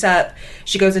she wakes up,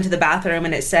 she goes into the bathroom,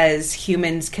 and it says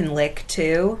humans can lick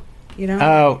too. You know?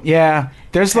 Oh, yeah.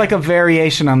 There's like a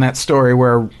variation on that story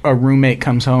where a roommate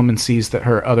comes home and sees that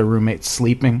her other roommate's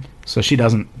sleeping. So she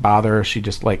doesn't bother her. She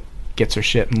just like gets her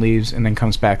shit and leaves, and then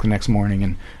comes back the next morning,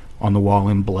 and on the wall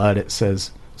in blood it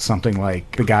says something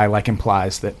like, the guy like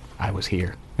implies that I was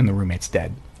here and the roommate's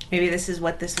dead. Maybe this is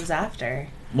what this was after.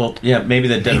 Well, yeah, maybe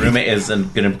the dead roommate is a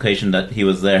good implication that he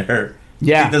was there.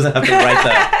 Yeah. He doesn't have to write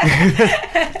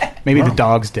that. Maybe the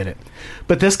dogs did it.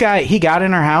 But this guy, he got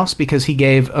in her house because he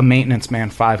gave a maintenance man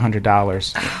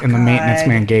 $500, and the maintenance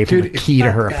man gave him a Dude, key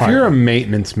to her If you're a apartment.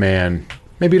 maintenance man,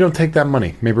 maybe don't take that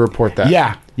money. Maybe report that.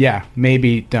 Yeah,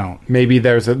 maybe don't. Maybe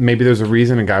there's a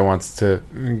reason a guy wants to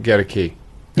get a key.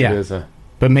 Yeah. It is a,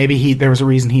 But maybe there was a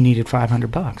reason he needed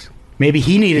 $500. Maybe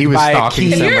he needed He to was buy a stalking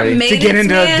key If you're a somebody. to get maintenance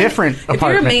into man, a different If you're a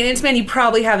apartment. maintenance man, you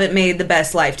probably haven't made the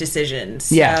best life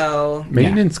decisions. Yeah. So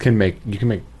maintenance can make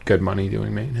good money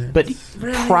doing maintenance. But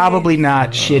probably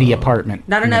not shitty apartment.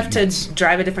 not enough to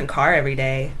drive a different car every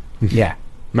day. Yeah.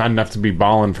 Not enough to be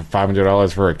balling for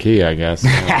 $500 for a key, I guess.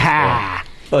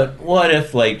 But what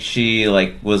if like she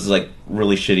like was like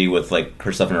really shitty with like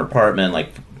her stuff in her apartment, like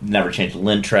never changed the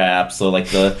lint trap, so like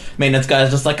the maintenance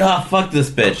guy's just like, oh fuck this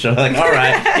bitch. I'm like, all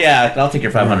right, yeah, I'll take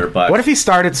your $500. What if he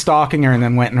started stalking her and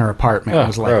then went in her apartment and Oh,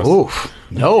 was like, gross. oof,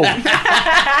 no.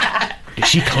 Is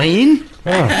she clean?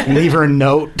 Leave her a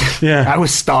note. Yeah. I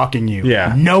was stalking you.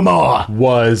 Yeah. No more.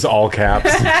 Was all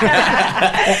caps.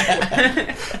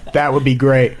 That would be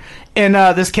great. And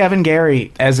this Kevin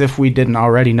Gary, as if we didn't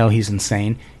already know he's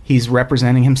insane, he's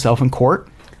representing himself in court.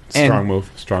 Strong move.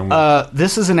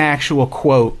 This is an actual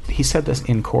quote. He said this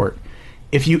in court.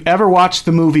 If you ever watched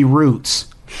the movie Roots,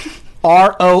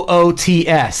 Roots,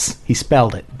 he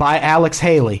spelled it, by Alex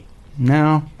Haley.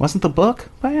 No, wasn't the book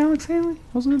by Alex Haley?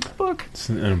 Wasn't it the book? It's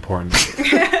an important.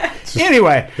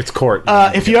 Anyway, It's court.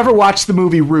 if you ever watched the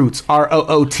movie Roots,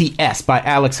 Roots, by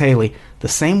Alex Haley, the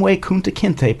same way Kunta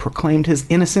Kinte proclaimed his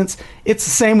innocence, it's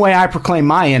the same way I proclaim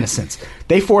my innocence.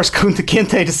 They forced Kunta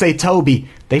Kinte to say Toby.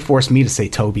 They forced me to say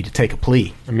Toby to take a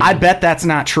plea. I bet that's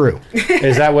not true.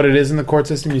 Is that what it is in the court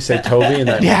system? You say Toby and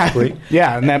that Yeah, means plea?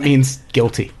 yeah, and that means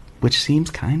guilty, which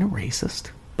seems kind of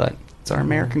racist, but it's our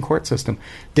American court system.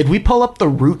 Did we pull up the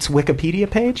Roots Wikipedia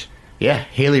page? Yeah,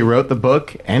 Haley wrote the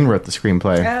book and wrote the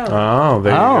screenplay. Oh,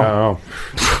 there Oh.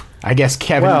 you go. I guess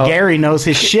Kevin Well, Gary knows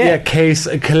his shit. Yeah, case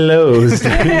closed.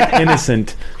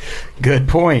 Innocent. Good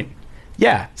point.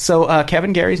 Yeah, so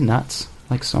Kevin Gary's nuts,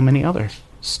 like so many other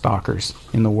stalkers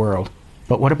in the world.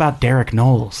 But what about Derek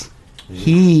Knowles?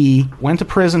 He went to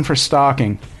prison for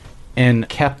stalking and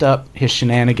kept up his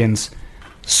shenanigans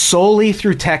solely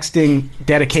through texting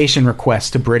dedication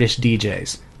requests to British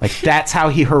DJs. Like, that's how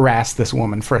he harassed this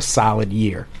woman for a solid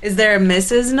year. Is there a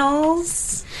Mrs.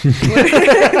 Knowles?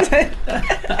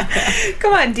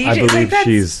 Come on, DJ. I believe that's-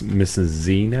 she's Mrs.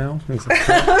 Z now. Is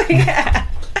that- Oh, yeah.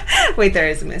 Wait, there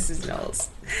is a Mrs. Knowles.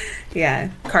 Yeah,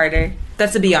 Carter.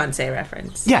 That's a Beyonce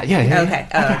reference. Yeah. Okay.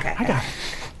 Oh, okay. I got it.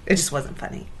 It just wasn't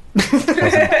funny.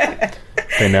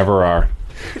 They never are.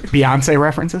 Beyonce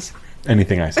references?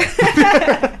 Anything I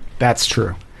say. That's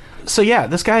true. So yeah,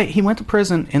 this guy, he went to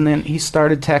prison and then he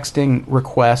started texting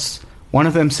requests. One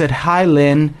of them said, "Hi,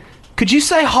 Lynn. Could you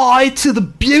say hi to the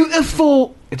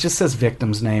beautiful..." It just says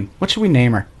victim's name. What should we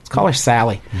name her? Let's call her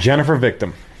Sally. Jennifer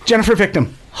Victim. Jennifer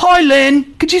Victim. "Hi,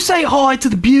 Lynn. Could you say hi to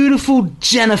the beautiful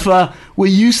Jennifer?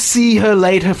 Will you see her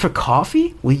later for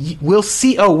coffee? We'll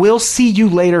see you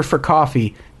later for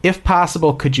coffee. If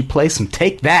possible, could you play some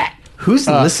Take That?" Who's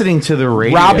listening to the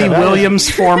radio? Robbie Williams'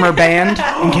 former band,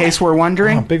 in case we're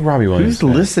wondering. Oh, big Robbie Williams. Who's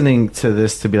fan. listening to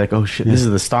this to be like, oh shit, this is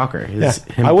the stalker? Yeah. It's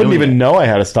him I wouldn't doing even it. know I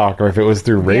had a stalker if it was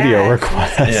through radio Yeah.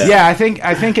 requests. Yeah, I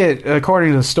think it. According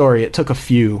to the story, it took a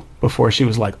few before she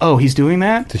was like, "Oh, he's doing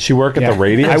that." Did she work at Yeah. the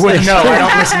radio? I wouldn't know. station? I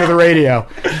don't listen to the radio.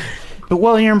 But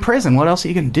while you're in prison, what else are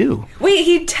you gonna do? Wait,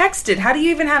 he texted. How do you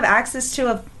even have access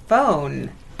to a phone?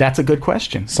 That's a good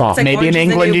question. Soft. It's like Maybe in Orange is the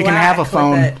England New you can have a Black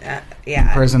phone. with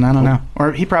yeah. Prison, I don't know.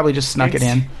 Or he probably just snuck it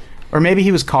in. Or maybe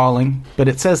he was calling, but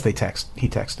it says he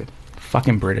texted.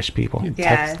 Fucking British people.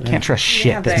 Yeah. Can't trust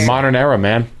Yeah, shit. they're- Modern era,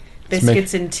 man. It's make-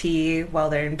 Biscuits and tea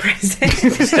while they're in prison.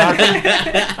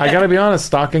 I gotta be honest,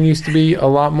 stalking used to be a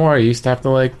lot more. I used to have to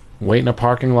like wait in a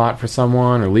parking lot for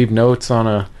someone or leave notes on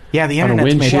a Yeah, the on a internet's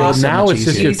made it windshield. so Now much it's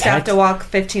just easier. You your used to have text. to walk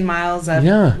 15 miles up.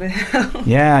 Yeah.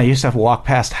 Yeah, you used to have to walk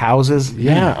past houses.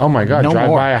 Yeah. Oh my god. No Drive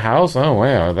more. by a house. Oh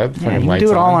wow. That Yeah, fucking you can lights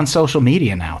do it all on on social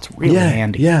media now. It's really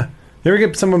handy. Yeah. You ever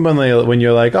get someone when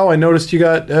you're like, "Oh, I noticed you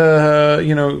got,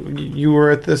 you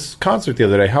were at this concert the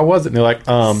other day. How was it?" And they're like,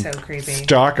 So creepy.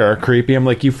 stalker, creepy." I'm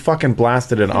like, "You fucking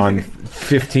blasted it on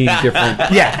 15 different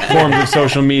forms of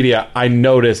social media. I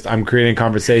noticed. I'm creating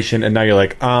conversation, and now you're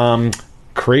like,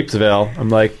 Creepsville." I'm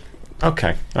like,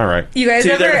 okay, all right. You guys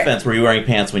To their ever... defense, were you wearing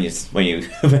pants when you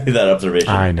made that observation?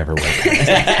 I never wear pants.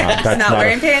 That's Not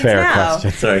wearing a pants fair now.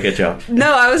 question. Sorry, good job.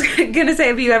 No, I was gonna say,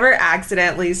 have you ever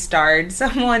accidentally starred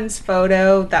someone's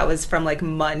photo that was from like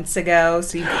months ago,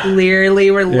 so you clearly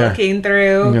were looking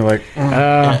through? And you're like,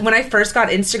 When I first got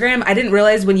Instagram, I didn't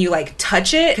realize when you like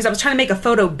touch it, because I was trying to make a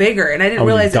photo bigger, and I didn't Oh, you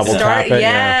realize it double started. tap it,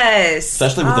 yeah. Yes,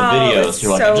 Especially with the Oh, videos. it's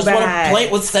You're like, so I just want to bad. play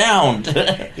it with sound.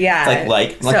 Yeah. It's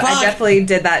like so fuck. I definitely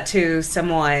did that to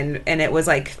someone, and it was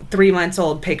like 3 months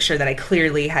old picture that I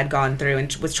clearly had gone through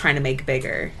and was trying to make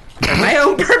bigger for my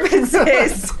own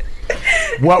purposes.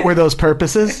 What were those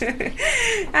purposes?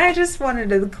 I just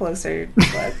wanted a closer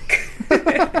look.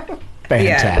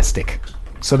 Fantastic.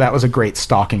 So that was a great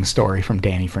stalking story from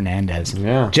Danny Fernandez.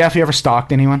 Yeah. Jeff, you ever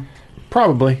stalked anyone?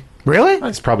 probably. Really? I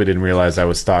just probably didn't realize I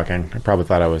was stalking. I probably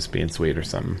thought I was being sweet or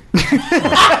something.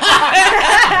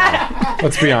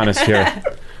 Let's be honest here.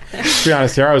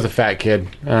 I was a fat kid.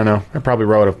 I don't know. I probably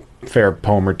wrote a fair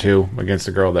poem or two against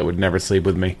a girl that would never sleep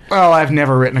with me. Oh, I've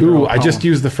never written a girl Ooh, a I just poem.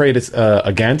 used the phrase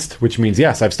against, which means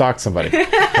yes, I've stalked somebody.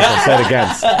 I said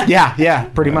against. Yeah,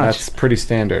 pretty much. That's pretty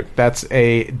standard. That's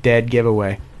a dead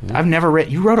giveaway. I've never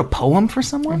written... You wrote a poem for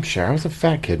someone? I'm sure I was a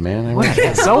fat kid, man.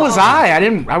 So was I.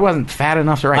 I wasn't fat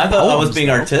enough to write I thought I was poems.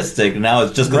 being artistic. Now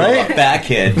it's just because I'm Right? a fat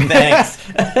kid. Thanks.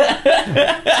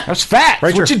 I was fat.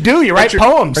 Write That's what your- you do. You write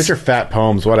poems. Write your fat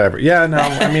poems, whatever. Yeah, no,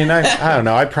 I mean, I don't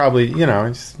know. I probably,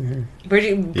 just, Where'd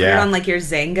you put it Yeah. on like your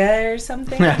Zanga or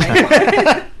something?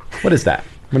 what is that?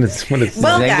 What is Well,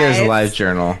 Zenga's guys. live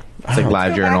journal. It's like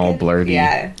live journal blurty.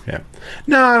 Yeah. yeah.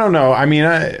 No, I don't know. I mean,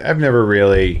 I've never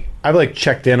really... I've like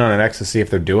checked in on an ex to see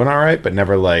if they're doing all right, but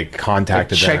never like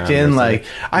contacted them. Checked in, It's like,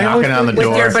 I knocking always on the think-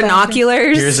 door. With your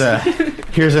binoculars.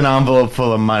 Here's an envelope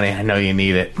full of money. I know you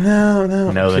need it. No.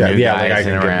 No, the yeah, new yeah, guy like I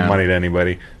isn't can give around. money to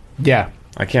anybody. Yeah.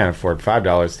 I can't afford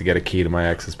 $5 to get a key to my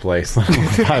ex's place.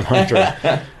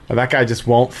 $500. That guy just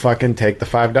won't fucking take the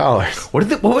 $5.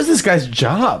 What was this guy's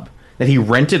job? That he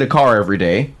rented a car every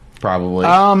day, probably.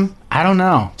 I don't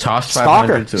know. Tossed Stalker.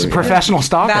 500 to He's a it. professional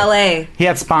stalker. Valet. He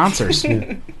had sponsors.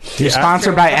 He was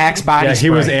sponsored by Axe Body Yeah, he Spray.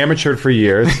 was amateured for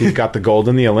years. He got the gold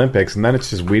in the Olympics, and then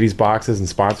it's just Wheaties boxes and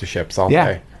sponsorships all Yeah.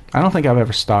 day. I don't think I've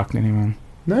ever stalked anyone.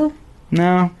 No?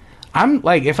 No. I'm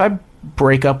like, if I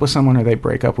break up with someone or they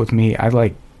break up with me, I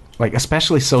like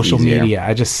especially social Easier. media,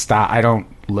 I just stop. I don't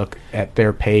look at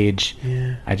their page.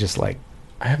 Yeah. I just like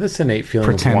I have this innate feeling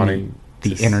of pretend wanting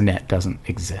the to internet doesn't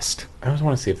exist. I always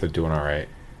want to see if they're doing all right.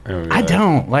 I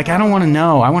don't. Like, I don't want to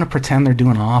know. I want to pretend they're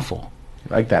doing awful.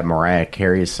 I like that Mariah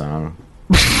Carey song.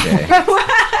 Okay.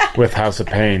 With House of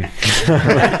Pain.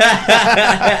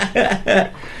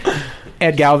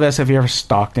 Ed Galvez, have you ever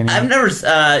stalked anyone? I've never.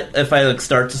 If I like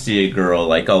start to see a girl,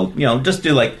 like I'll just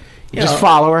do like Just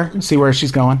follow her and see where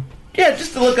she's going. Yeah,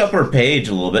 just to look up her page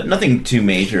a little bit. Nothing too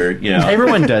major,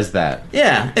 Everyone does that.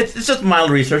 Yeah, it's just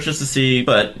mild research just to see,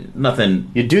 but nothing.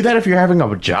 You do that if you're having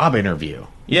a job interview.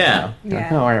 Yeah. Yeah.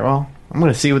 Oh, all right, well, I'm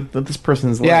going to see what this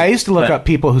person's like. Yeah, I used to look But- up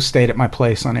people who stayed at my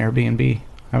place on Airbnb.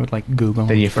 I would like Google. Then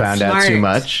them you for- found out Smart. too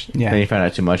much. Yeah. Then you found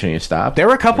out too much and you stopped. There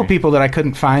were a couple people that I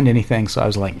couldn't find anything, so I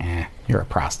was like, you're a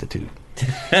prostitute.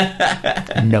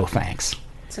 No thanks.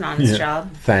 It's an honest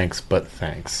job. Thanks, but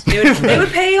thanks. They would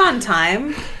pay you on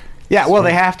time. Yeah, well,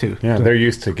 they have to. Yeah, they're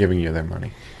used to giving you their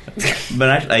money.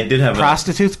 But I did have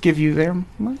Prostitutes give you their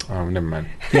money? Oh, never mind.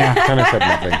 Yeah. Kind of said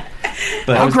nothing.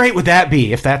 but How great would that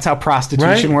be if that's how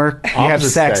prostitution Right? worked? You have Opposite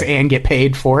sex day. and get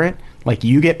paid for it? Like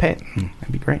you get paid?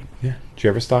 That'd be great. Yeah. Did you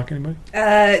ever stalk anybody?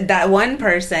 That one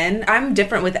person. I'm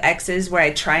different with exes where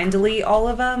I try and delete all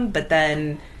of them, but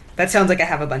then that sounds like I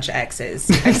have a bunch of exes.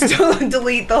 I still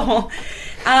delete the whole.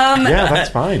 Yeah, that's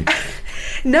fine.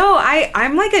 No,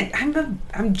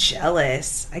 I'm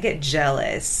jealous. I get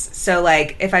jealous. So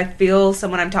like if I feel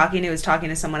someone I'm talking to is talking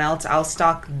to someone else, I'll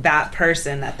stalk that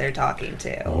person that they're talking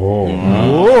to. Oh.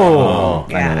 Whoa.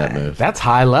 I know that move. That's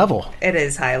high level. It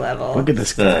is high level. Look at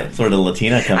this guy. the sort of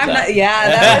Latina comes I'm out. not, yeah,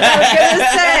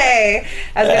 that's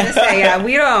what I was gonna say. Yeah,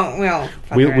 we don't.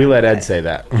 Fuck We around let with Ed it. say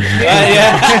that.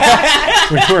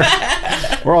 Yeah.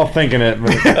 we're all thinking it.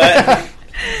 But,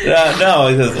 No,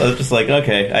 I was just like,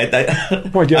 okay.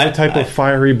 boy, do you have a type of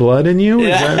fiery blood in you? Is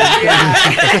Yeah.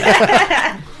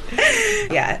 that-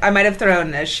 Yeah, I might have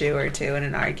thrown a shoe or two in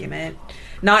an argument.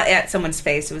 Not at someone's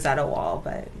face, it was at a wall,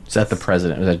 but. Was that the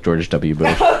president? Was that George W.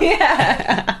 Bush? Oh,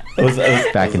 yeah. I was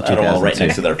Back in at a wall right 2002.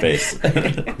 next to their face.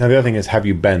 Now, the other thing is, have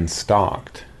you been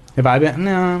stalked? Have I been?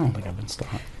 No, I don't think I've been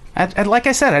stalked. Like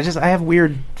I said, I have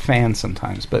weird fans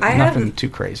sometimes, but I nothing have- too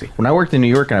crazy. When I worked in New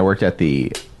York and I worked at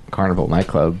the Carnival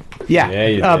nightclub, Yeah, Yeah,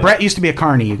 you did. Brett used to be a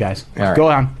carny, you guys. All right. Go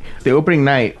on. the opening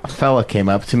night, a fella came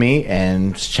up to me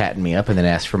and was chatting me up and then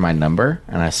asked for my number.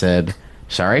 And I said,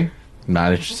 sorry,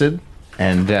 not interested.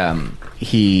 And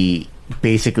he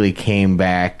basically came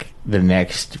back the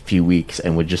next few weeks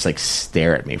and would just like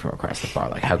stare at me from across the bar.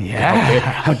 Like,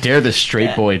 how dare this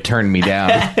straight boy turn me down?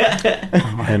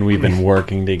 And we've been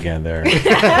working together.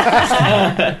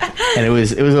 And it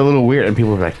was a little weird. And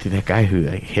people were like, dude, that guy who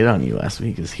like hit on you last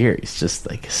week is here. He's just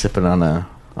like sipping on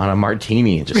a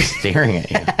martini and just staring at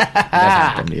you. That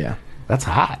happened, yeah. That's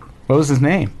hot. What was his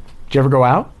name? Did you ever go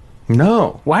out?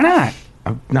 No, Why not?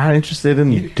 I'm not interested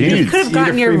in You dudes. could have eat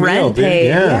gotten a your free meal, rent dude. paid.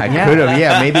 Yeah. I could have,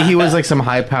 yeah. Maybe he was like some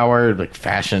high-powered like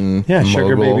fashion Yeah,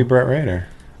 sugar mogul. baby Brett Rader.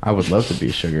 I would love to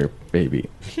be sugar baby.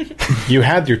 You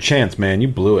had your chance, man. You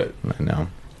blew it. I know.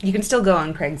 You can still go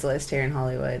on Craigslist here in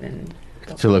Hollywood and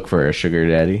To look for a sugar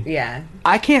daddy. yeah.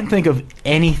 I can't think of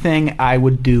anything I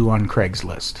would do on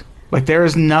Craigslist. Like, there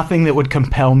is nothing that would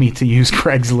compel me to use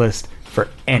Craigslist for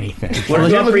anything. What if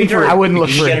you have free dirt? I wouldn't look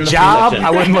You for get a in the job. position.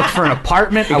 I wouldn't look for an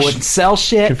apartment. I wouldn't sell You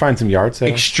shit. can find some yard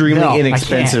sales. Extremely No, I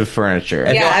inexpensive furniture.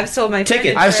 Yeah, I've sold my Tickets.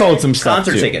 furniture. I've sold some stuff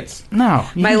Concert too. tickets. No.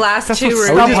 My last that's two what were-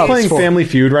 Are we just StubHub's playing for. Family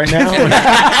Feud right now?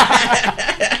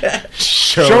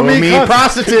 Show me cousins.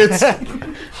 prostitutes.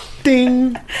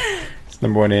 Ding. It's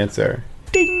number one answer.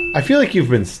 Ding. I feel like you've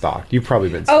been stalked. You've probably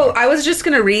been Oh, stalked. I was just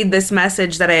going to read this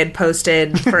message that I had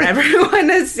posted for everyone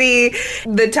to see.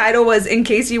 The title was, "In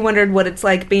case you wondered what it's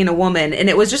like being a woman." And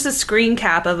it was just a screen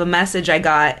cap of a message I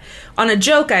got on a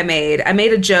joke I made. I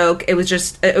made a joke. It was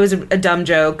a dumb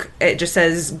joke. It just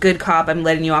says, "Good cop, I'm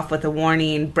letting you off with a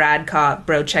warning. Brad cop,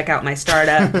 bro, check out my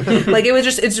startup." Like,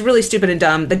 it's really stupid and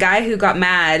dumb. The guy who got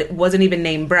mad wasn't even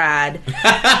named Brad.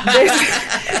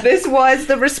 This was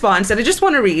the response that I just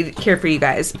want to read here for you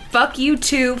guys. fuck you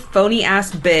too, phony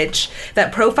ass bitch.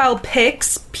 That profile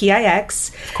pics, PIX,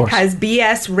 has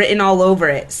BS written all over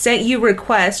it. Sent you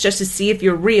requests just to see if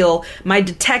you're real. My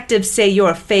detectives say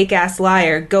you're a fake ass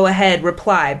liar. Go ahead,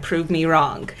 reply, prove me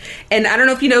wrong. And I don't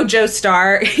know if you know Joe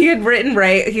Starr. He had written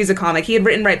he's a comic. He had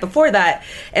written right before that,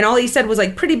 and all he said was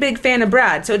like, pretty big fan of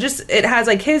Brad. So it has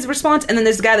like his response, and then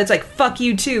this guy that's like, fuck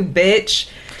you too, bitch.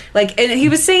 Like, and he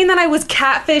was saying that I was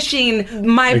catfishing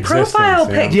my profile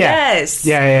pic. Yeah. Yes.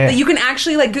 Yeah. That you can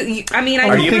actually, like, I mean, I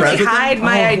Are don't you really friends with hide him?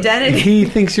 my identity. He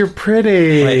thinks you're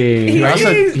pretty. Wait, He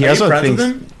also friends thinks.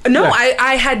 with him? No, Yeah.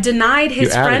 I had denied his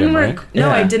You added friend him, right? No,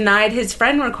 Yeah. I denied his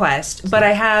friend request, but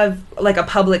I have, like, a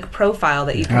public profile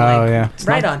that you can, Oh, like, yeah.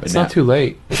 write on. It's not too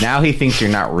late. Now he thinks you're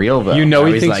not real, though. You know Now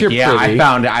he he's thinks like, you're yeah, pretty.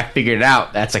 I figured it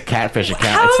out. That's a catfish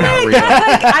account. How It's am not I real.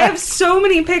 like, I have so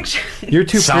many pictures. You're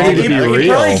too Solid. pretty to He be probably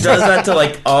real. does that to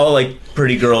like all like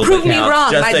pretty girls. Prove me accounts,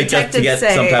 wrong, just my to detectives get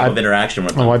say. some type of interaction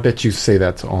with them. Oh, I bet you say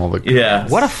that to all the girls. Yeah.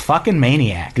 What a fucking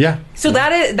maniac. Yeah. So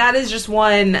that is just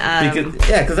one.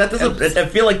 Because that doesn't. I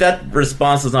feel like that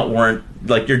response does not warrant.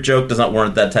 Like your joke does not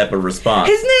warrant that type of response.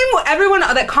 His name, everyone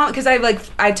that comment, because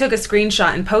I took a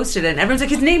screenshot and posted it, and everyone's like,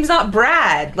 his name's not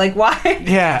Brad. Like, why?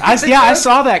 Yeah, I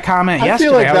saw that comment I yesterday.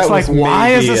 feel like I was that like, was why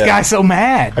is maybe this a- guy so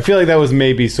mad? I feel like that was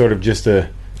maybe sort of just an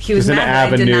He was mad that I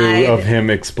avenue denied. of him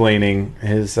explaining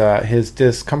his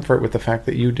discomfort with the fact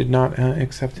that you did not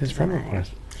accept his friend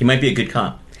request. He might be a good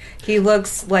cop. He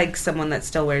looks like someone that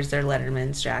still wears their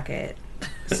Letterman's jacket.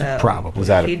 So Probably. Was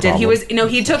that a he did. He problem?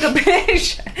 was. He took a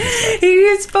picture.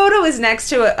 His photo is next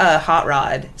to a hot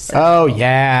rod. So Oh,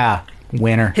 yeah.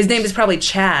 Winner. his name is probably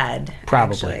Chad.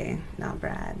 Probably. actually, not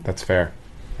Brad. That's fair.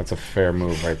 That's a fair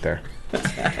move right there.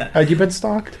 Had you been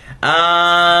stalked?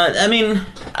 I mean,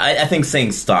 I think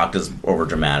saying stalked is over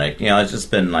dramatic. You know, it's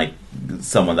just been like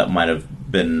someone that might have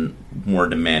been more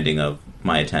demanding of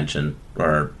my attention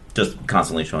or just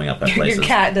constantly showing up at places. Your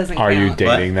cat doesn't. Are you count.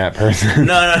 dating that person?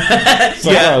 No. So,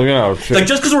 Yeah. you know, Like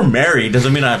just because we're married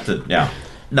doesn't mean I have to. Yeah.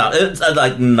 No, it's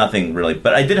like nothing really.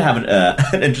 But I did have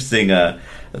an interesting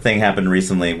thing happen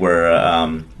recently where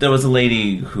there was a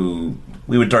lady who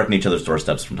we would darken each other's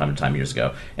doorsteps from time to time years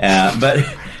ago. But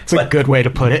It's a good way to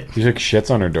put it. you took shits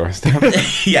on her doorstep.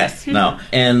 yes, no,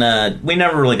 and we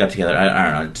never really got together. I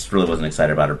don't know. I just really wasn't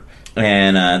excited about her.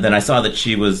 And then I saw that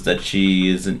she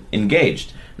is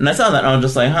engaged, and I saw that and I was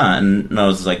just like, huh. And I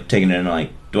was just like taking it in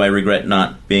like, do I regret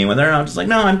not being with her? And I was just like,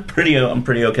 no, I'm pretty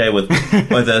okay with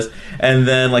this. And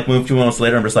then like moved 2 months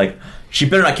later, I'm just like, she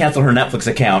better not cancel her Netflix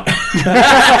account.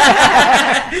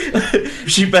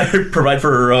 She better provide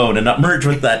for her own and not merge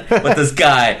with this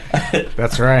guy.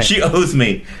 That's right. She owes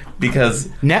me because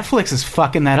Netflix is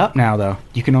fucking that up now, though.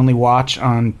 You can only watch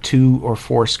on 2 or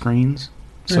 4 screens.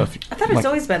 So if, I thought it's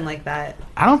always been like that.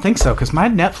 I don't think so, because my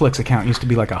Netflix account used to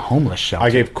be like a homeless shelter. I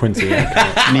gave Quincy an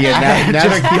account. Now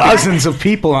Just dozens of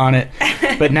people on it.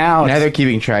 But now, Now it's, they're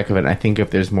keeping track of it. And I think if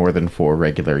there's more than 4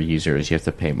 regular users, you have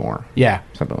to pay more. yeah.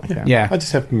 Something like that. Yeah. I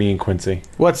just have me and Quincy.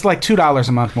 Well, it's like $2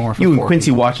 a month more for You and 4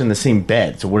 Quincy people. watch in the same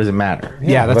bed, so what does it matter?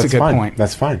 Yeah, that's a good fine. point.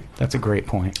 That's fine. That's a great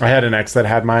point. I had an ex that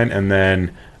had mine, and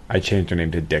then I changed her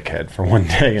name to Dickhead for one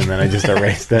day, and then I just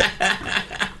erased it.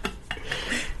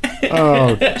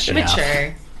 Oh, Jeff.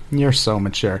 Mature. You're so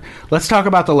mature. Let's talk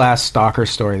about the last stalker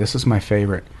story. This is my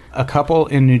favorite. A couple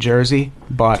in New Jersey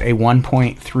bought a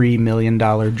 $1.3 million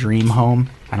dream home.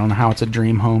 I don't know how it's a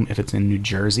dream home if it's in New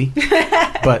Jersey.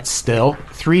 But still,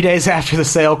 3 days after the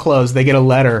sale closed, they get a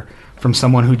letter from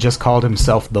someone who just called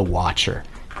himself the Watcher.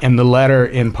 And the letter,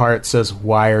 in part, says,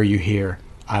 "Why are you here?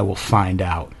 I will find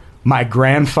out. My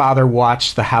grandfather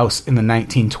watched the house in the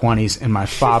 1920s, and my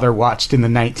father watched in the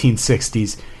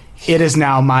 1960s. It is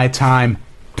now my time.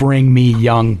 Bring me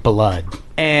young blood."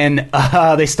 And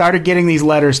they started getting these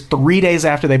letters 3 days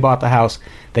after they bought the house.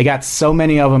 They got so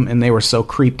many of them, and they were so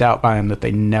creeped out by them that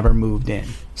they never moved in.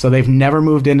 So they've never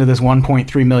moved into this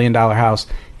 $1.3 million house,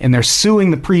 and they're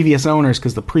suing the previous owners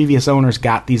because the previous owners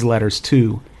got these letters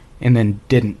too and then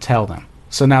didn't tell them.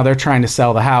 So now they're trying to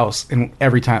sell the house, and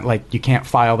every time, like, you can't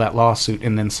file that lawsuit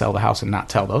and then sell the house and not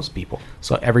tell those people.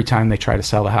 So every time they try to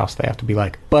sell the house, they have to be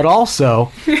like, but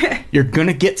also, you're going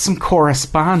to get some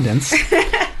correspondence.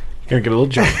 Gonna get a little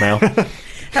junk mail.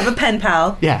 Have a pen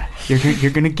pal. Yeah,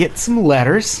 you're going to get some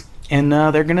letters, and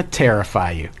they're going to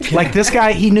terrify you. Like, this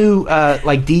guy, he knew,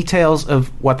 like, details of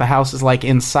what the house is like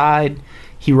inside.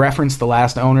 He referenced the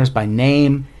last owners by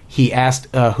name. He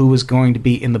asked who was going to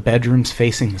be in the bedrooms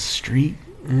facing the street.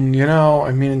 You know,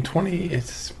 I mean,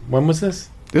 when was this?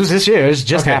 It was this year. It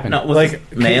just happened. No, was Like,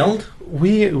 it mailed?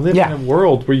 We live Yeah. in a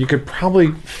world where you could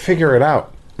probably figure it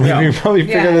out. Yeah. You could probably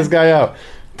figure Yeah. this guy out.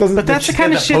 But that's the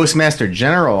kind of shit. Postmaster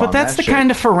General. But that's the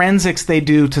kind of forensics they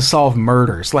do to solve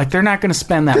murders. Like, they're not going to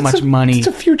spend that much money. It's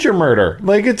a future murder.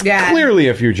 Like, it's clearly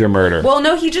a future murder. Well,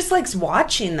 no, he just likes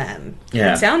watching them.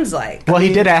 Yeah. It sounds like. Well,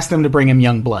 he did ask them to bring him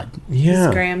young blood. Yeah.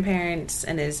 His grandparents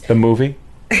and his... The movie?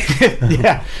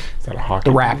 Yeah. Is that a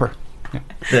hockey? The rapper.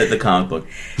 The comic book.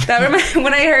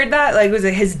 When I heard that, like, was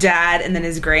it his dad and then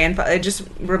his grandfather? It just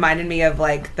reminded me of,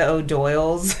 like, the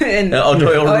O'Doyles. And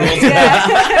O'Doyle rules.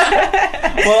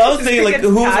 Yeah. Well, I was thinking, like, Gets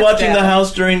who was passed watching down. the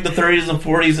house during the 30s and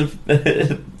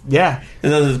 40s? Yeah.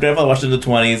 And then his grandfather watched it in the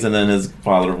 20s, and then his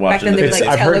father watched Back then it in they the would,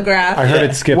 like, 50s. telegraph. I heard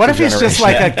it skipped. What a if he's just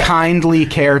generation. like a kindly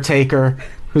caretaker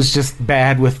who's just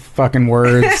bad with fucking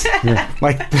words?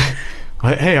 Like,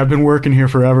 hey, I've been working here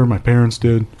forever. My parents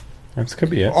did. That could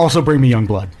be it. Also, bring me young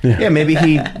blood. Yeah, maybe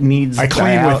he needs. I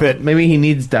clean with it. Maybe he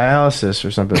needs dialysis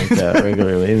or something like that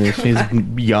regularly. And he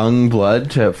needs young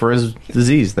blood for his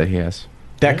disease that he has.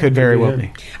 That could very well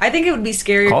be. I think it would be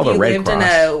scary Call if the you Red lived in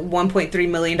Cross. a $1.3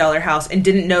 million house and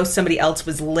didn't know somebody else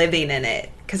was living in it.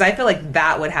 Because I feel like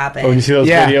that would happen. Oh, when you see those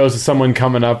Yeah. videos of someone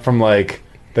coming up from, like,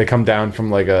 they come down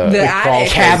from, like, a the crawl attic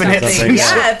space or or cabinets something. and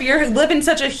Yeah, if you're living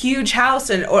such a huge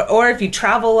house or if you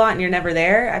travel a lot and you're never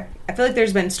there, I feel like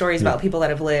there's been stories about people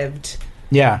that have lived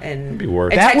Yeah. in be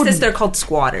worse. in That Texas. would- They're called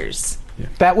squatters.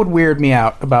 That would weird me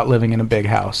out about living in a big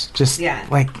house. Just, Yeah.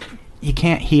 like, you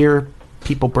can't hear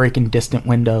people breaking distant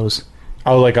windows.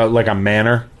 Oh, like a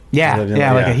manor? Yeah.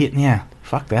 Yeah,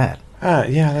 fuck that.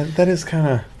 Yeah, that is kind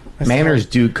of... Manners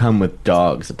do come with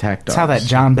dogs, attack dogs. That's how that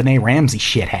John Benet Ramsey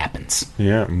shit happens.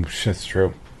 Yeah, that's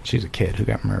true. She's a kid who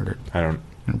got murdered I don't...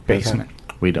 in her basement.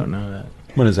 We don't know that.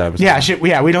 What is that?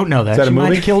 Yeah, we don't know that. that She a might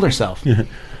movie? have killed herself. I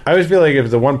always feel like if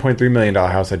it's a $1.3 million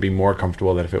house, I'd be more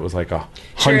comfortable than if it was like a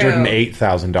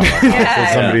 $108,000 house. Yeah. If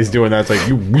somebody's doing that, it's like,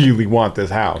 you really want this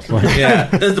house. Like, Yeah,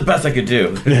 that's the best I could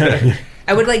do.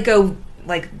 I would like go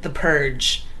like The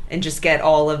Purge and just get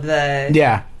all of the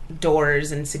Yeah.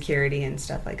 doors and security and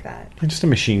stuff like that. just a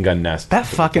machine gun nest. That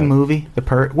fucking movie,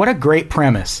 what a great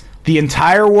premise. The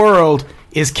entire world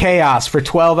is chaos for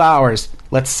 12 hours.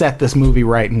 Let's set this movie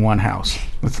right in one house.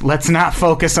 Let's not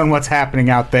focus on what's happening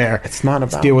out there. It's not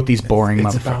Let's about... deal with these boring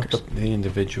it's motherfuckers. about the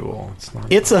individual. It's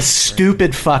not... It's a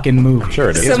stupid fucking movie. Sure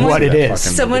it is. Is what it is.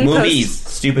 Someone Movies.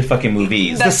 Stupid fucking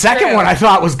movies. The That's second true. one I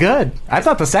thought was good. I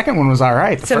thought the second one was all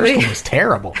right. The Somebody- first one was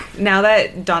terrible. Now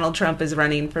that Donald Trump is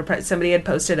running for somebody had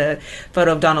posted a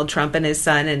photo of Donald Trump and his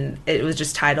son, and it was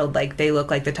just titled like they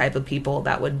look like the type of people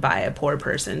that would buy a poor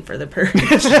person for The Purge.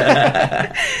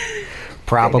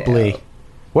 Probably.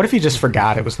 What if you just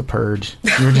forgot it was The Purge?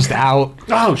 You were just out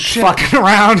Oh, shit. fucking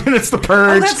around and it's The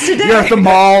Purge. that's today. You're at the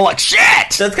mall like, shit!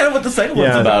 That's kind of what the second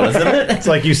Yeah. one's about, isn't it? It's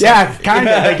like you said. Yeah, kind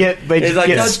of. They get It's like,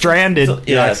 no, stranded.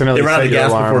 Yeah, accidentally they run out set of your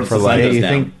gas alarm before for, the sun like, goes you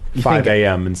down. think 5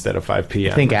 a.m. instead of 5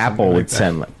 p.m. I think or something Apple like would that.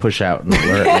 send push out an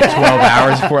alert like 12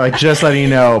 hours before, like just letting you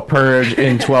know, purge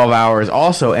in 12 hours.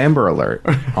 Also, Amber Alert.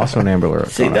 Also, an Amber Alert.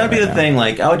 See, going that'd on be right the now. thing.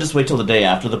 Like, I would just wait till the day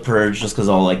after the purge, just because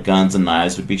all like guns and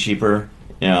knives would be cheaper.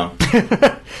 You know?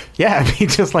 Yeah, it'd be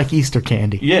just like Easter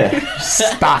candy. Yeah.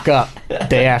 Stock up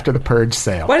day after the Purge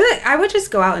sale. I would just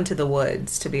go out into the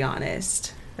woods, to be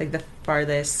honest. Like the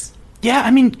farthest. Yeah, I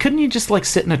mean, couldn't you just like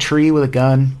sit in a tree with a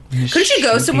gun? and just Couldn't you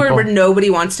go shoot somewhere people? where nobody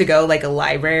wants to go, like a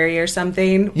library or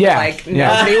something? Where, Yeah, like yeah.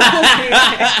 nobody will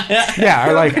be. Yeah,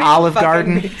 or like Olive Fucking-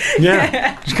 Garden.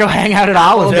 Yeah. Just go hang out at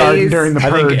Olive Applebee's. Garden during the I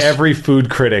Purge. think every food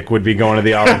critic would be going to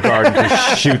the Olive Garden to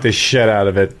shoot the shit out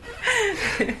of it.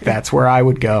 That's where I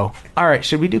would go. All right,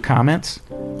 should we do comments?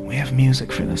 We have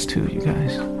music for this too, you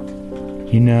guys.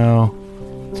 You know,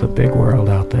 it's a big world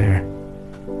out there.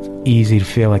 It's easy to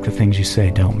feel like the things you say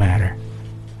don't matter.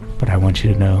 But I want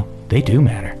you to know they do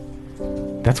matter.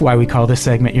 That's why we call this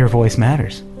segment Your Voice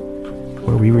Matters,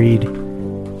 where we read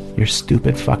your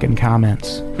stupid fucking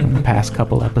comments from the past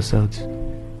couple episodes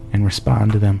and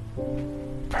respond to them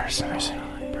personally.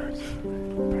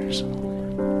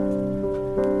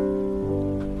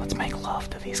 Let's make love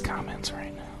to these comments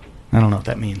right now. I don't know what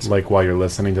that means. Like while you're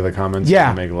listening to the comments,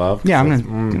 Yeah. you make love. Yeah, I'm So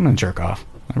gonna, it's, I'm gonna jerk off.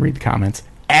 I'll read the comments.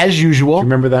 As usual.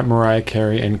 Remember that Mariah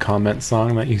Carey in comment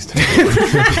song that used to be?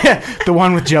 The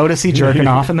one with Jodeci jerking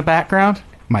off in the background?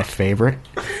 My favorite.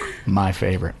 My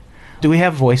favorite. Do we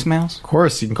have voicemails? Of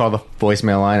course, you can call the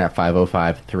voicemail line at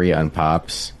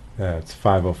 505-3-UNPOPS. That's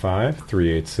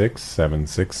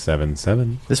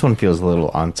 505-386-7677. This one feels a little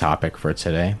on topic for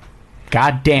today.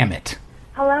 God damn it.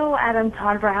 Hello, Adam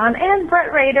Todd Brown and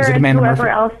Brett Rader Is it and Amanda whoever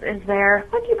Murphy? else is there.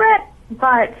 Thank you, Brett.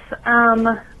 But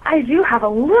I do have a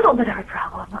little bit of a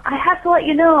problem. I have to let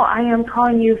you know I am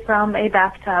calling you from a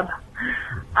bathtub.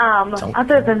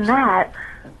 Other than that,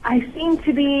 I seem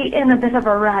to be in a bit of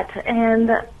a rut, and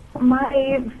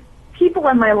my people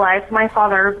in my life, my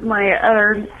father, my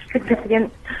other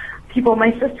significant people,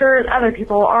 my sister, other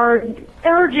people, are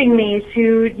urging me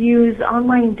to use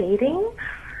online dating,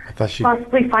 I thought she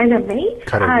possibly find a mate.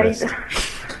 cut her wrist.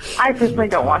 I personally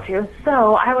don't want to.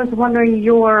 So I was wondering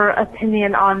your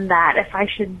opinion on that, if I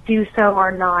should do so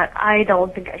or not. I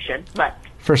don't think I should, but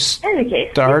For in any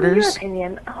case, starters, give me your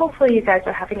opinion. Hopefully you guys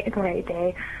are having a great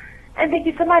day. And thank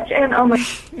you so much. And oh my...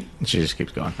 She just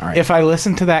keeps going. All right. if I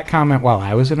listened to that comment while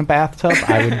I was in a bathtub,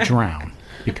 I would drown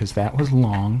because that was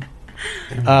long.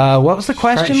 What was the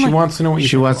question? She Like- wants to know what you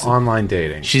She think wants of online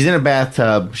dating. She's in a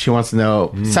bathtub. She wants to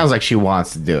know. Sounds like she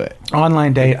wants to do it.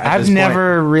 Online date. At I've this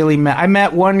never really met. I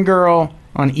met one girl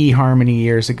on eHarmony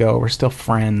years ago. We're still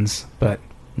friends, but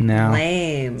no.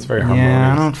 Lame. It's very harmonious.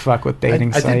 Yeah, I don't fuck with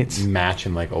dating I sites. did Match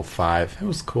in like 05. It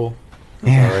was cool. It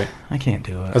was Yeah, all right. I can't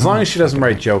do it. As I long don't as she doesn't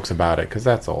fucking- write jokes about it, because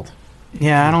that's old.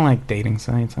 Yeah, I don't like dating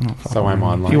sites. I don't. Fuck So with I'm them.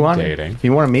 online If you want dating. If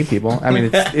you want to meet people, I mean,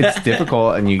 it's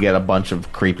difficult, and you get a bunch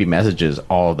of creepy messages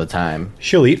all the time.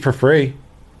 She'll eat for free.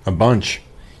 A bunch.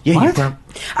 Yeah, What?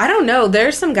 I don't know.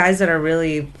 There's some guys that are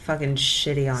really fucking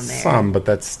shitty on there. Some, but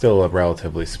that's still a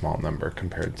relatively small number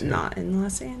compared to. Not in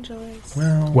Los Angeles.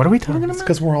 Well, What are we talking it's about?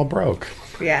 because we're all broke.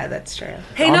 Yeah, that's true.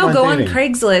 Hey, no, Online go dating. on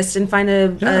Craigslist and find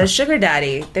Yeah. a sugar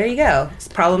daddy. There you go. It's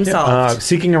problem solved.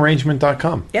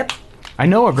 Seekingarrangement.com. Yep. I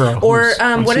know a girl. Or who's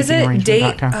on what is it?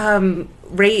 Date seekingarrangement.com.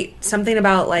 rate something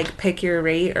about like pick your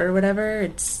rate or whatever.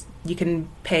 It's you can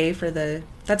pay for the.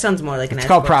 That sounds more like an. It's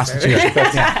called escort service.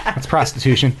 prostitution. That's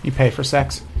prostitution. You pay for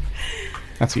sex.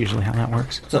 That's usually how that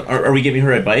works. So are we giving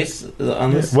her advice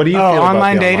on this? What do you Oh, feel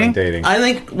online about the dating? online dating? I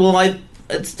think,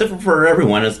 it's different for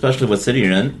everyone, especially what city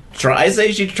you're in. I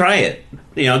say she try it.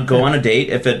 You know, go on a date.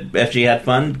 If she had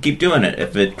fun, keep doing it.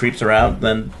 If it creeps her out,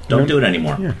 then don't do it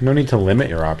anymore. Yeah, no need to limit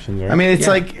your options, right? I mean, it's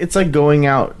like going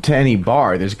out to any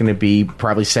bar. There's going to be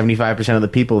probably 75% of the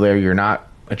people there you're not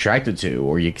attracted to,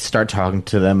 or you start talking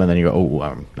to them and then you go, "Oh,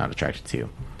 I'm not attracted to you."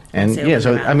 And That's yeah, it.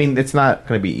 so I mean, it's not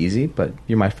going to be easy, but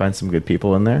you might find some good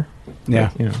people in there. Yeah.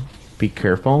 But, you know, be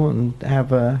careful and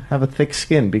have a thick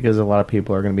skin because a lot of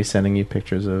people are going to be sending you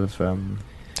pictures of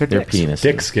their dicks. penis.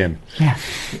 dick skin. Yeah,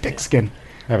 dick skin.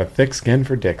 I have a thick skin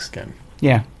for dick skin.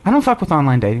 Yeah, I don't fuck with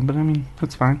online dating, but I mean,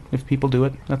 that's fine if people do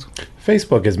it. That's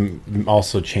Facebook has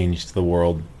also changed the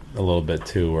world a little bit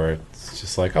too, where it's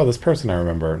just like, oh, this person I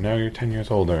remember. Now you're 10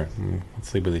 years older. Let's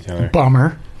sleep with each other.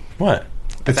 bummer. What?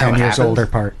 The that 10 what years happens? older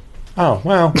part. Oh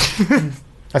well,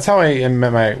 that's how I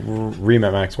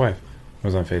re-met my ex-wife. It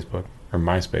was on Facebook or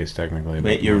MySpace technically. but-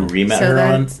 Wait, you re-met So her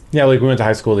on? that's Yeah, like we went to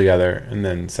high school together and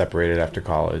then separated after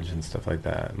college and stuff like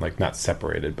that. Like not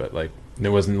separated, but like it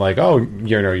wasn't like, oh,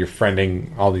 you know, you're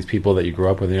friending all these people that you grew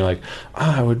up with, and you're like, oh,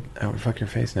 I would fuck your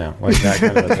face now, like that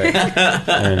kind of a thing.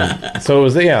 And so it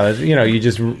was, yeah, you know, you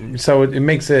just so it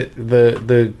makes it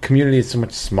the community is so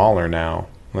much smaller now.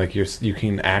 Like you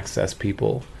can access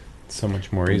people so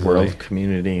much more easily. World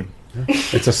community.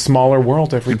 It's a smaller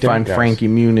world every You day. can find guys. Frankie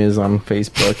Muniz on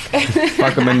Facebook.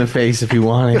 Fuck him in the face if you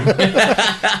want him.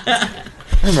 I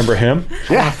remember him.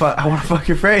 Yeah, I want to fuck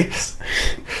your face.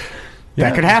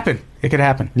 That could happen. It could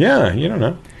happen. Yeah, you don't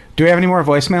know. Do we have any more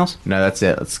voicemails? No, that's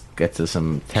it. Let's get to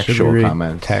some Should we textual read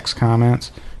comments. Text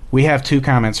comments. We have 2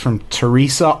 comments from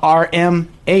Teresa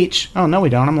RMH. Oh, no, we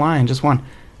don't. I'm lying. Just one.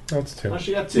 That's two.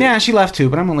 Yeah, she left 2,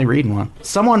 but I'm only reading one.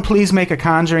 Someone please make a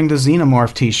Conjuring the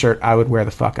Xenomorph t-shirt. I would wear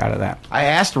the fuck out of that. I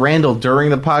asked Randall during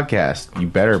the podcast, you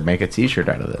better make a t-shirt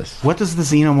out of this. What does the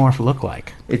Xenomorph look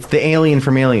like? It's the alien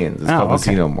from Aliens. It's Oh, called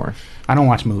okay. the Xenomorph. I don't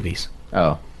watch movies,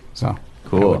 Oh, so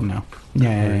Cool. I wouldn't know.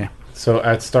 Yeah. So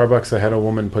at Starbucks, I had a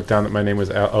woman put down that my name was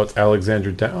it's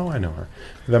Alexandra. I know her.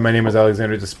 That my name was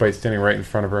Alexandra, despite standing right in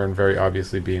front of her and very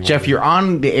obviously being. Jeff, you're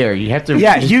on the air. You have to.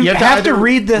 Yeah, you have to either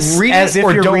read this as if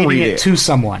or you're don't reading read it to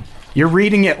someone. You're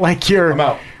reading it like you're. I'm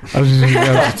out. I was just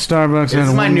at Starbucks. This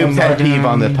is my new pet peeve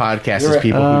on the podcast is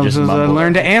people who just mumble.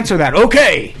 learn to answer that.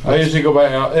 Okay. I usually go by.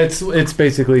 It's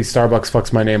basically Starbucks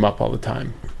fucks my name up all the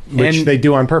time, which And- they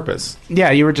do on purpose.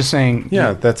 Yeah, you were just saying.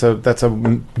 Yeah, that's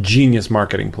a genius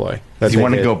marketing ploy. That You they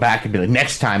want to did. go back and be like,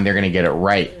 next time they're going to get it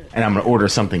right, and I'm going to order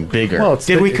something bigger. Well, it's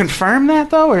Did we confirm that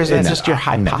though, or is that No. just your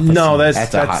hypothesis? No,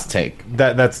 That's a hot take.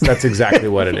 That's exactly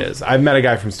what it is. I met a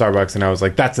guy from Starbucks, and I was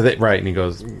like, "That's it, right?" And he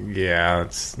goes, "Yeah,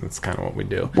 that's kind of what we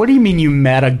do." What do you mean you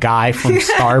met a guy from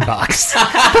Starbucks?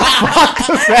 What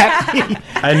does that mean?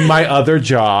 And my other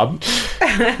job,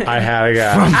 I had a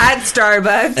guy at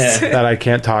Starbucks. that I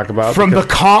can't talk about From the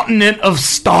because continent of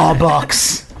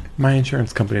Starbucks. my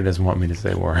insurance company doesn't want me to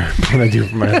say what I do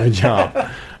for my other job,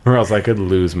 or else I could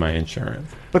lose my insurance.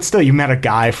 But still, you met a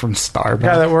guy from Starbucks.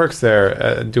 Guy that works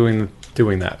there doing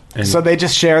that, and So they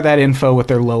just share that info with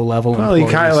their low-level well, he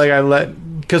employees. kind of like I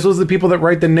let Because those are the people that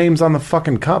write the names on the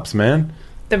fucking cups, man.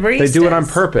 The baristas. They do it on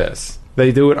purpose.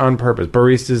 They do it on purpose.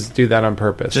 Baristas do that on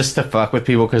purpose. Just to fuck with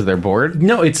people because they're bored?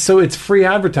 No, it's free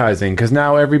advertising because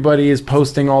now everybody is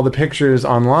posting all the pictures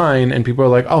online and people are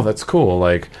like, oh, that's cool,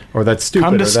 like, or that's stupid.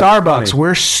 Come to or that's Starbucks. funny.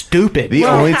 We're stupid. The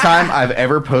only time I've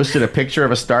ever posted a picture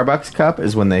of a Starbucks cup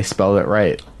is when they spelled it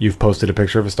right. You've posted a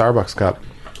picture of a Starbucks cup.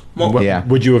 Well, Yeah.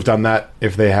 Would you have done that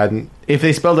if they hadn't? If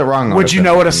they spelled it wrong, I Would you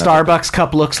would've know what a done that. Starbucks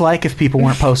cup looks like if people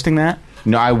weren't posting that?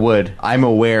 No, I would. I'm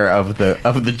aware of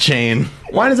the chain.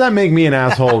 Why does that make me an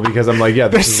asshole? Because I'm like, yeah,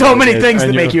 this There's is so what it many is. things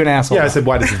And that you're- make you an asshole. Yeah, I said,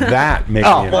 why does that make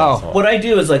Oh, me an oh. asshole? What I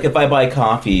do is like if I buy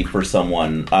coffee for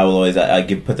someone, I will always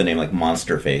put the name like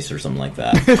Monster Face or something like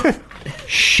that.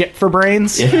 Shit for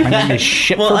brains? My name is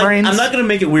shit Well, for brains? I'm not going to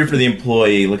make it weird for the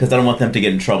employee because I don't want them to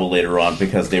get in trouble later on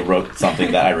because they wrote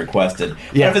something that I requested.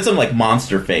 Yeah. But if it's something like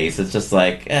Monster Face, it's just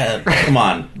like, come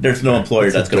on. There's no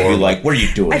employer that's going to be like, what are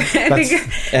you doing? I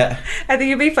think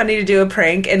it'd be funny to do a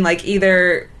prank and like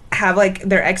either have like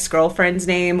their ex-girlfriend's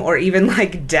name or even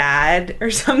like dad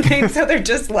or something, so they're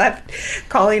just left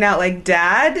calling out like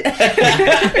dad,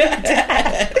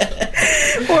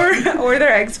 or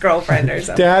their ex-girlfriend or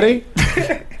something. Daddy?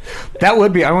 That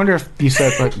would be. I wonder if you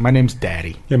said, like, my name's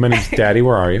Daddy. Yeah, my name's Daddy.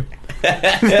 Where are you?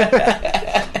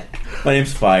 My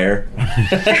name's Fire.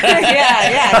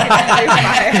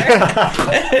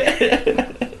 yeah.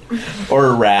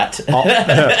 Or Rat.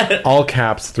 All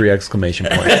caps, 3 exclamation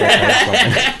points.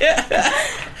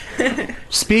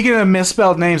 Speaking of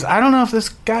misspelled names, I don't know if this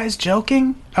guy's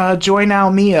joking. Joy Now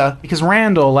Mia, because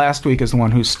Randall last week is the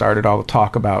one who started all the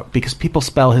talk about, because people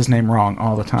spell his name wrong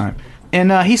all the time.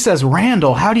 And he says,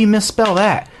 Randall, how do you misspell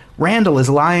that? Randall is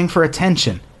lying for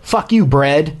attention. Fuck you,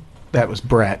 Bread. That was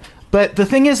Brett. But the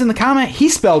thing is, in the comment, he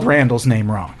spelled Randall's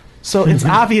name wrong. So it's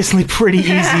obviously pretty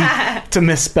easy to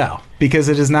misspell, because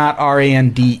it is not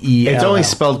R-A-N-D-E-L-L. It's only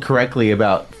spelled correctly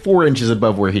about 4 inches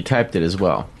above where he typed it as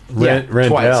well. Yeah,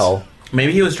 Randell.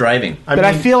 Maybe he was driving. But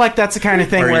I feel like that's the kind of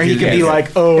thing Or where he you could guys- be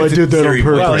like, oh, I It's a did that on Siri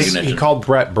voice Well, purpose. recognition. he called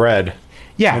Brett bread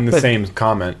Yeah, in the but, same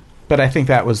comment. but I think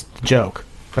that was the joke.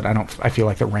 But I feel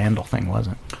like the Randall thing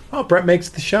wasn't. Oh, Brett makes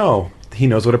the show. He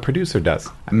knows what a producer does.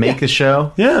 I make the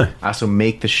show. Yeah. I also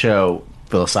make the show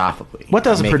philosophically. What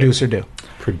does I a make producer do?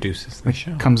 Produces the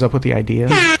show. Comes up with the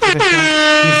ideas?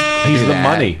 He's do the that.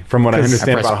 money, from what I I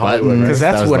understand press about Hollywood. buttons. Right? 'Cause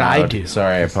that's That was what I loud. do.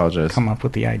 Sorry, I apologize. Come up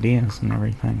with the ideas and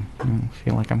everything. I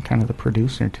feel like I'm kind of the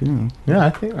producer, too. Yeah, I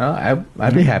think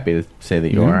I'd be happy to say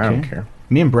that you are. I don't Okay. care.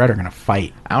 Me and Brett are going to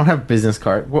fight. I don't have a business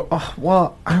card.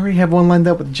 Well, I already have one lined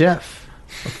up with Jeff.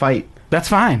 A fight. That's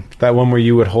fine. That one where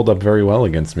you would hold up very well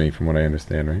against me, from what I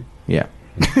understand, right? Yeah.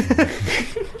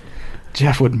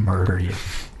 Jeff would murder you.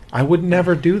 I would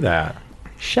never do that.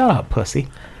 Shut up, pussy.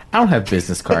 I don't have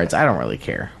business cards. I don't really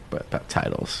care about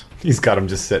titles. He's got him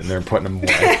just sitting there and putting them away.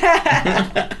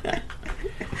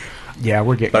 Yeah,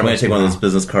 we're getting But I'm going close to take one of now. those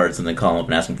business cards and then call him up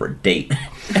and ask him for a date.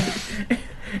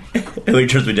 And he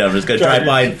turns me down. I'm just going to drive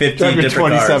by in 15 different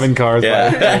 27 cars.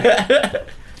 Yeah.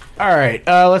 All right,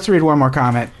 let's read one more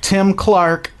comment. Tim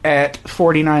Clark at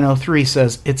 4903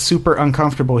 says, it's super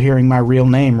uncomfortable hearing my real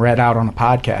name read out on a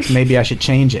podcast. Maybe I should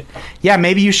change it. Yeah,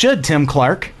 maybe you should, Tim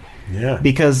Clark, Yeah.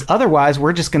 because otherwise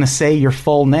we're just going to say your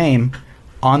full name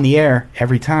on the air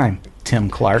every time, Tim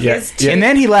Clark. Yeah. And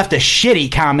then he left a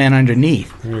shitty comment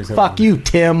underneath. Here's that Fuck one. you,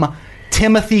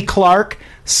 Timothy Clark.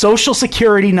 Social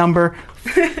security number.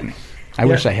 I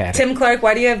wish I had it. Tim Clark,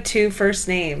 why do you have 2 first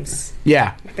names?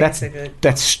 Yeah, that's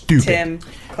Basically. stupid. Tim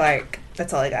Clark.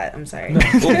 That's all I got. I'm sorry.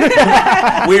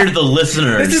 We're the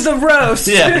listeners. This is a roast.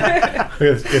 Yeah.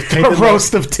 If A Tainted,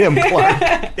 roast of Tim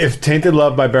Clark. if Tainted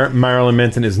Love by Marilyn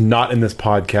Manson is not in this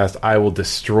podcast, I will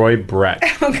destroy Brett.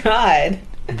 Oh, God.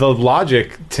 The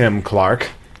logic, Tim Clark,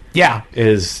 Yeah,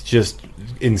 is just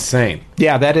insane.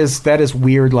 yeah, that is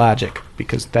weird logic,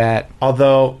 because that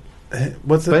Although,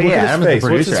 what's the But look yeah, at his Adam's the face? What's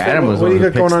producer. his face? Adam was What the do you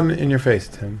one got who going picks on in your face,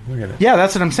 Tim? Look at it. yeah,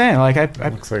 that's what I'm saying. Like I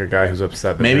Looks like a guy who's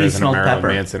upset that Maybe there he isn't a smelled Marilyn pepper.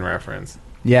 Manson reference.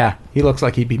 yeah, he looks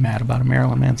like he'd be mad about a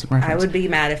Marilyn Manson reference. I would be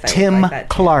mad if I Tim looked like that.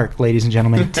 Clark, ladies and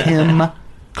gentlemen. Tim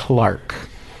Clark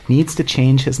needs to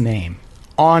change his name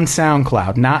on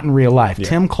SoundCloud, not in real life.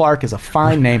 Tim Clark is a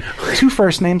fine name. 2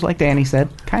 first names, like Danny said.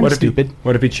 Kind of stupid.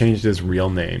 What if he changed his real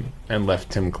name and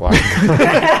left Tim Clark?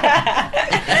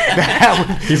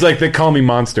 He's like, they call me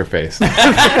Monster Face.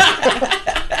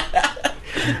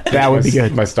 That would be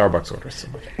good. My Starbucks orders.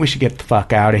 We should get the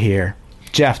fuck out of here.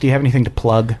 Jeff, do you have anything to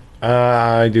plug?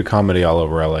 I do comedy all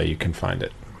over LA. You can find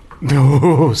it.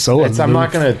 Oh, so I'm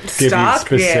not going to give Stalk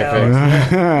you you.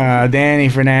 specifics. Danny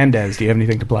Fernandez, do you have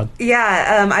anything to plug?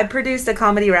 Yeah, I produced a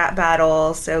comedy rap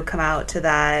battle, so come out to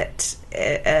that.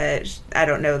 I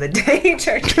don't know the date.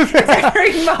 Or it's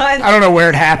every month. I don't know where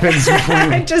it happens.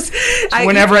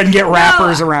 Whenever I can get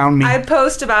rappers around me. I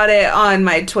post about it on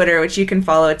my Twitter, which you can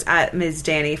follow. It's at Ms.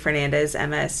 Danny Fernandez,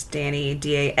 MS Danny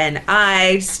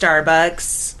DANI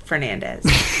Starbucks Fernandez.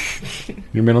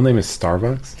 Your middle name is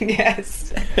Starbucks?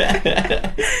 Yes.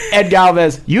 Ed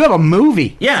Galvez, you have a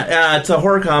movie. Yeah, it's a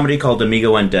horror comedy called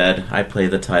Amigo Undead. I play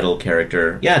the title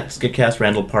character. Yeah, it's good cast.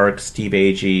 Randall Parks, Steve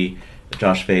Agee,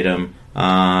 Josh Fadum.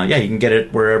 Yeah, you can get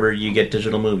it wherever you get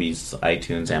digital movies,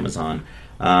 iTunes, Amazon.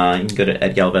 You can go to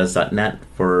edgalvez.net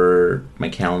for my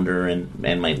calendar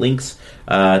and my links.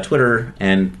 Twitter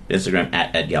and Instagram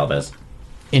at edgalvez.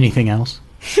 Anything else?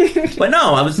 But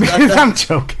no, I'm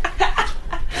joking.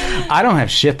 I don't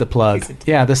have shit to plug.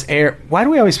 Yeah, this air. Why do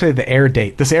we always say the air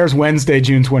date? This airs Wednesday,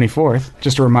 June 24th.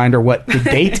 Just a reminder what the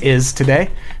date is today.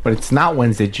 But it's not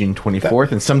Wednesday, June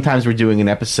 24th, and sometimes we're doing an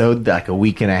episode like a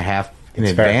week and a half in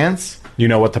advance. Fair. You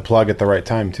know what to plug at the right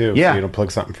time, too. Yeah. So you don't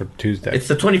plug something for Tuesday. It's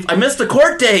the 20th. I missed the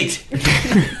court date!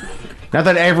 Not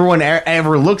that everyone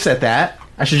ever looks at that.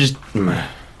 I should just...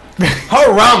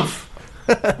 Harumph!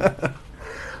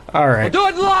 All right. Do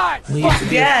it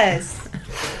live! Yes.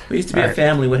 We used to be a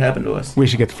family. What happened to us? We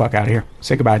should get the fuck out of here.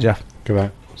 Say goodbye, Jeff.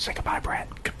 Goodbye. Say goodbye, Brad.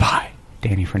 Goodbye.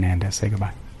 Danny Fernandez, say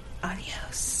goodbye.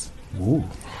 Adios. Ooh.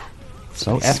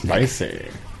 So ethnic. Spicy.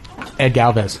 Ed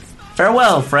Galvez.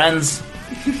 Farewell, friends.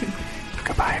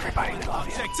 Goodbye, everybody. We love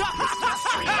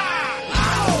you.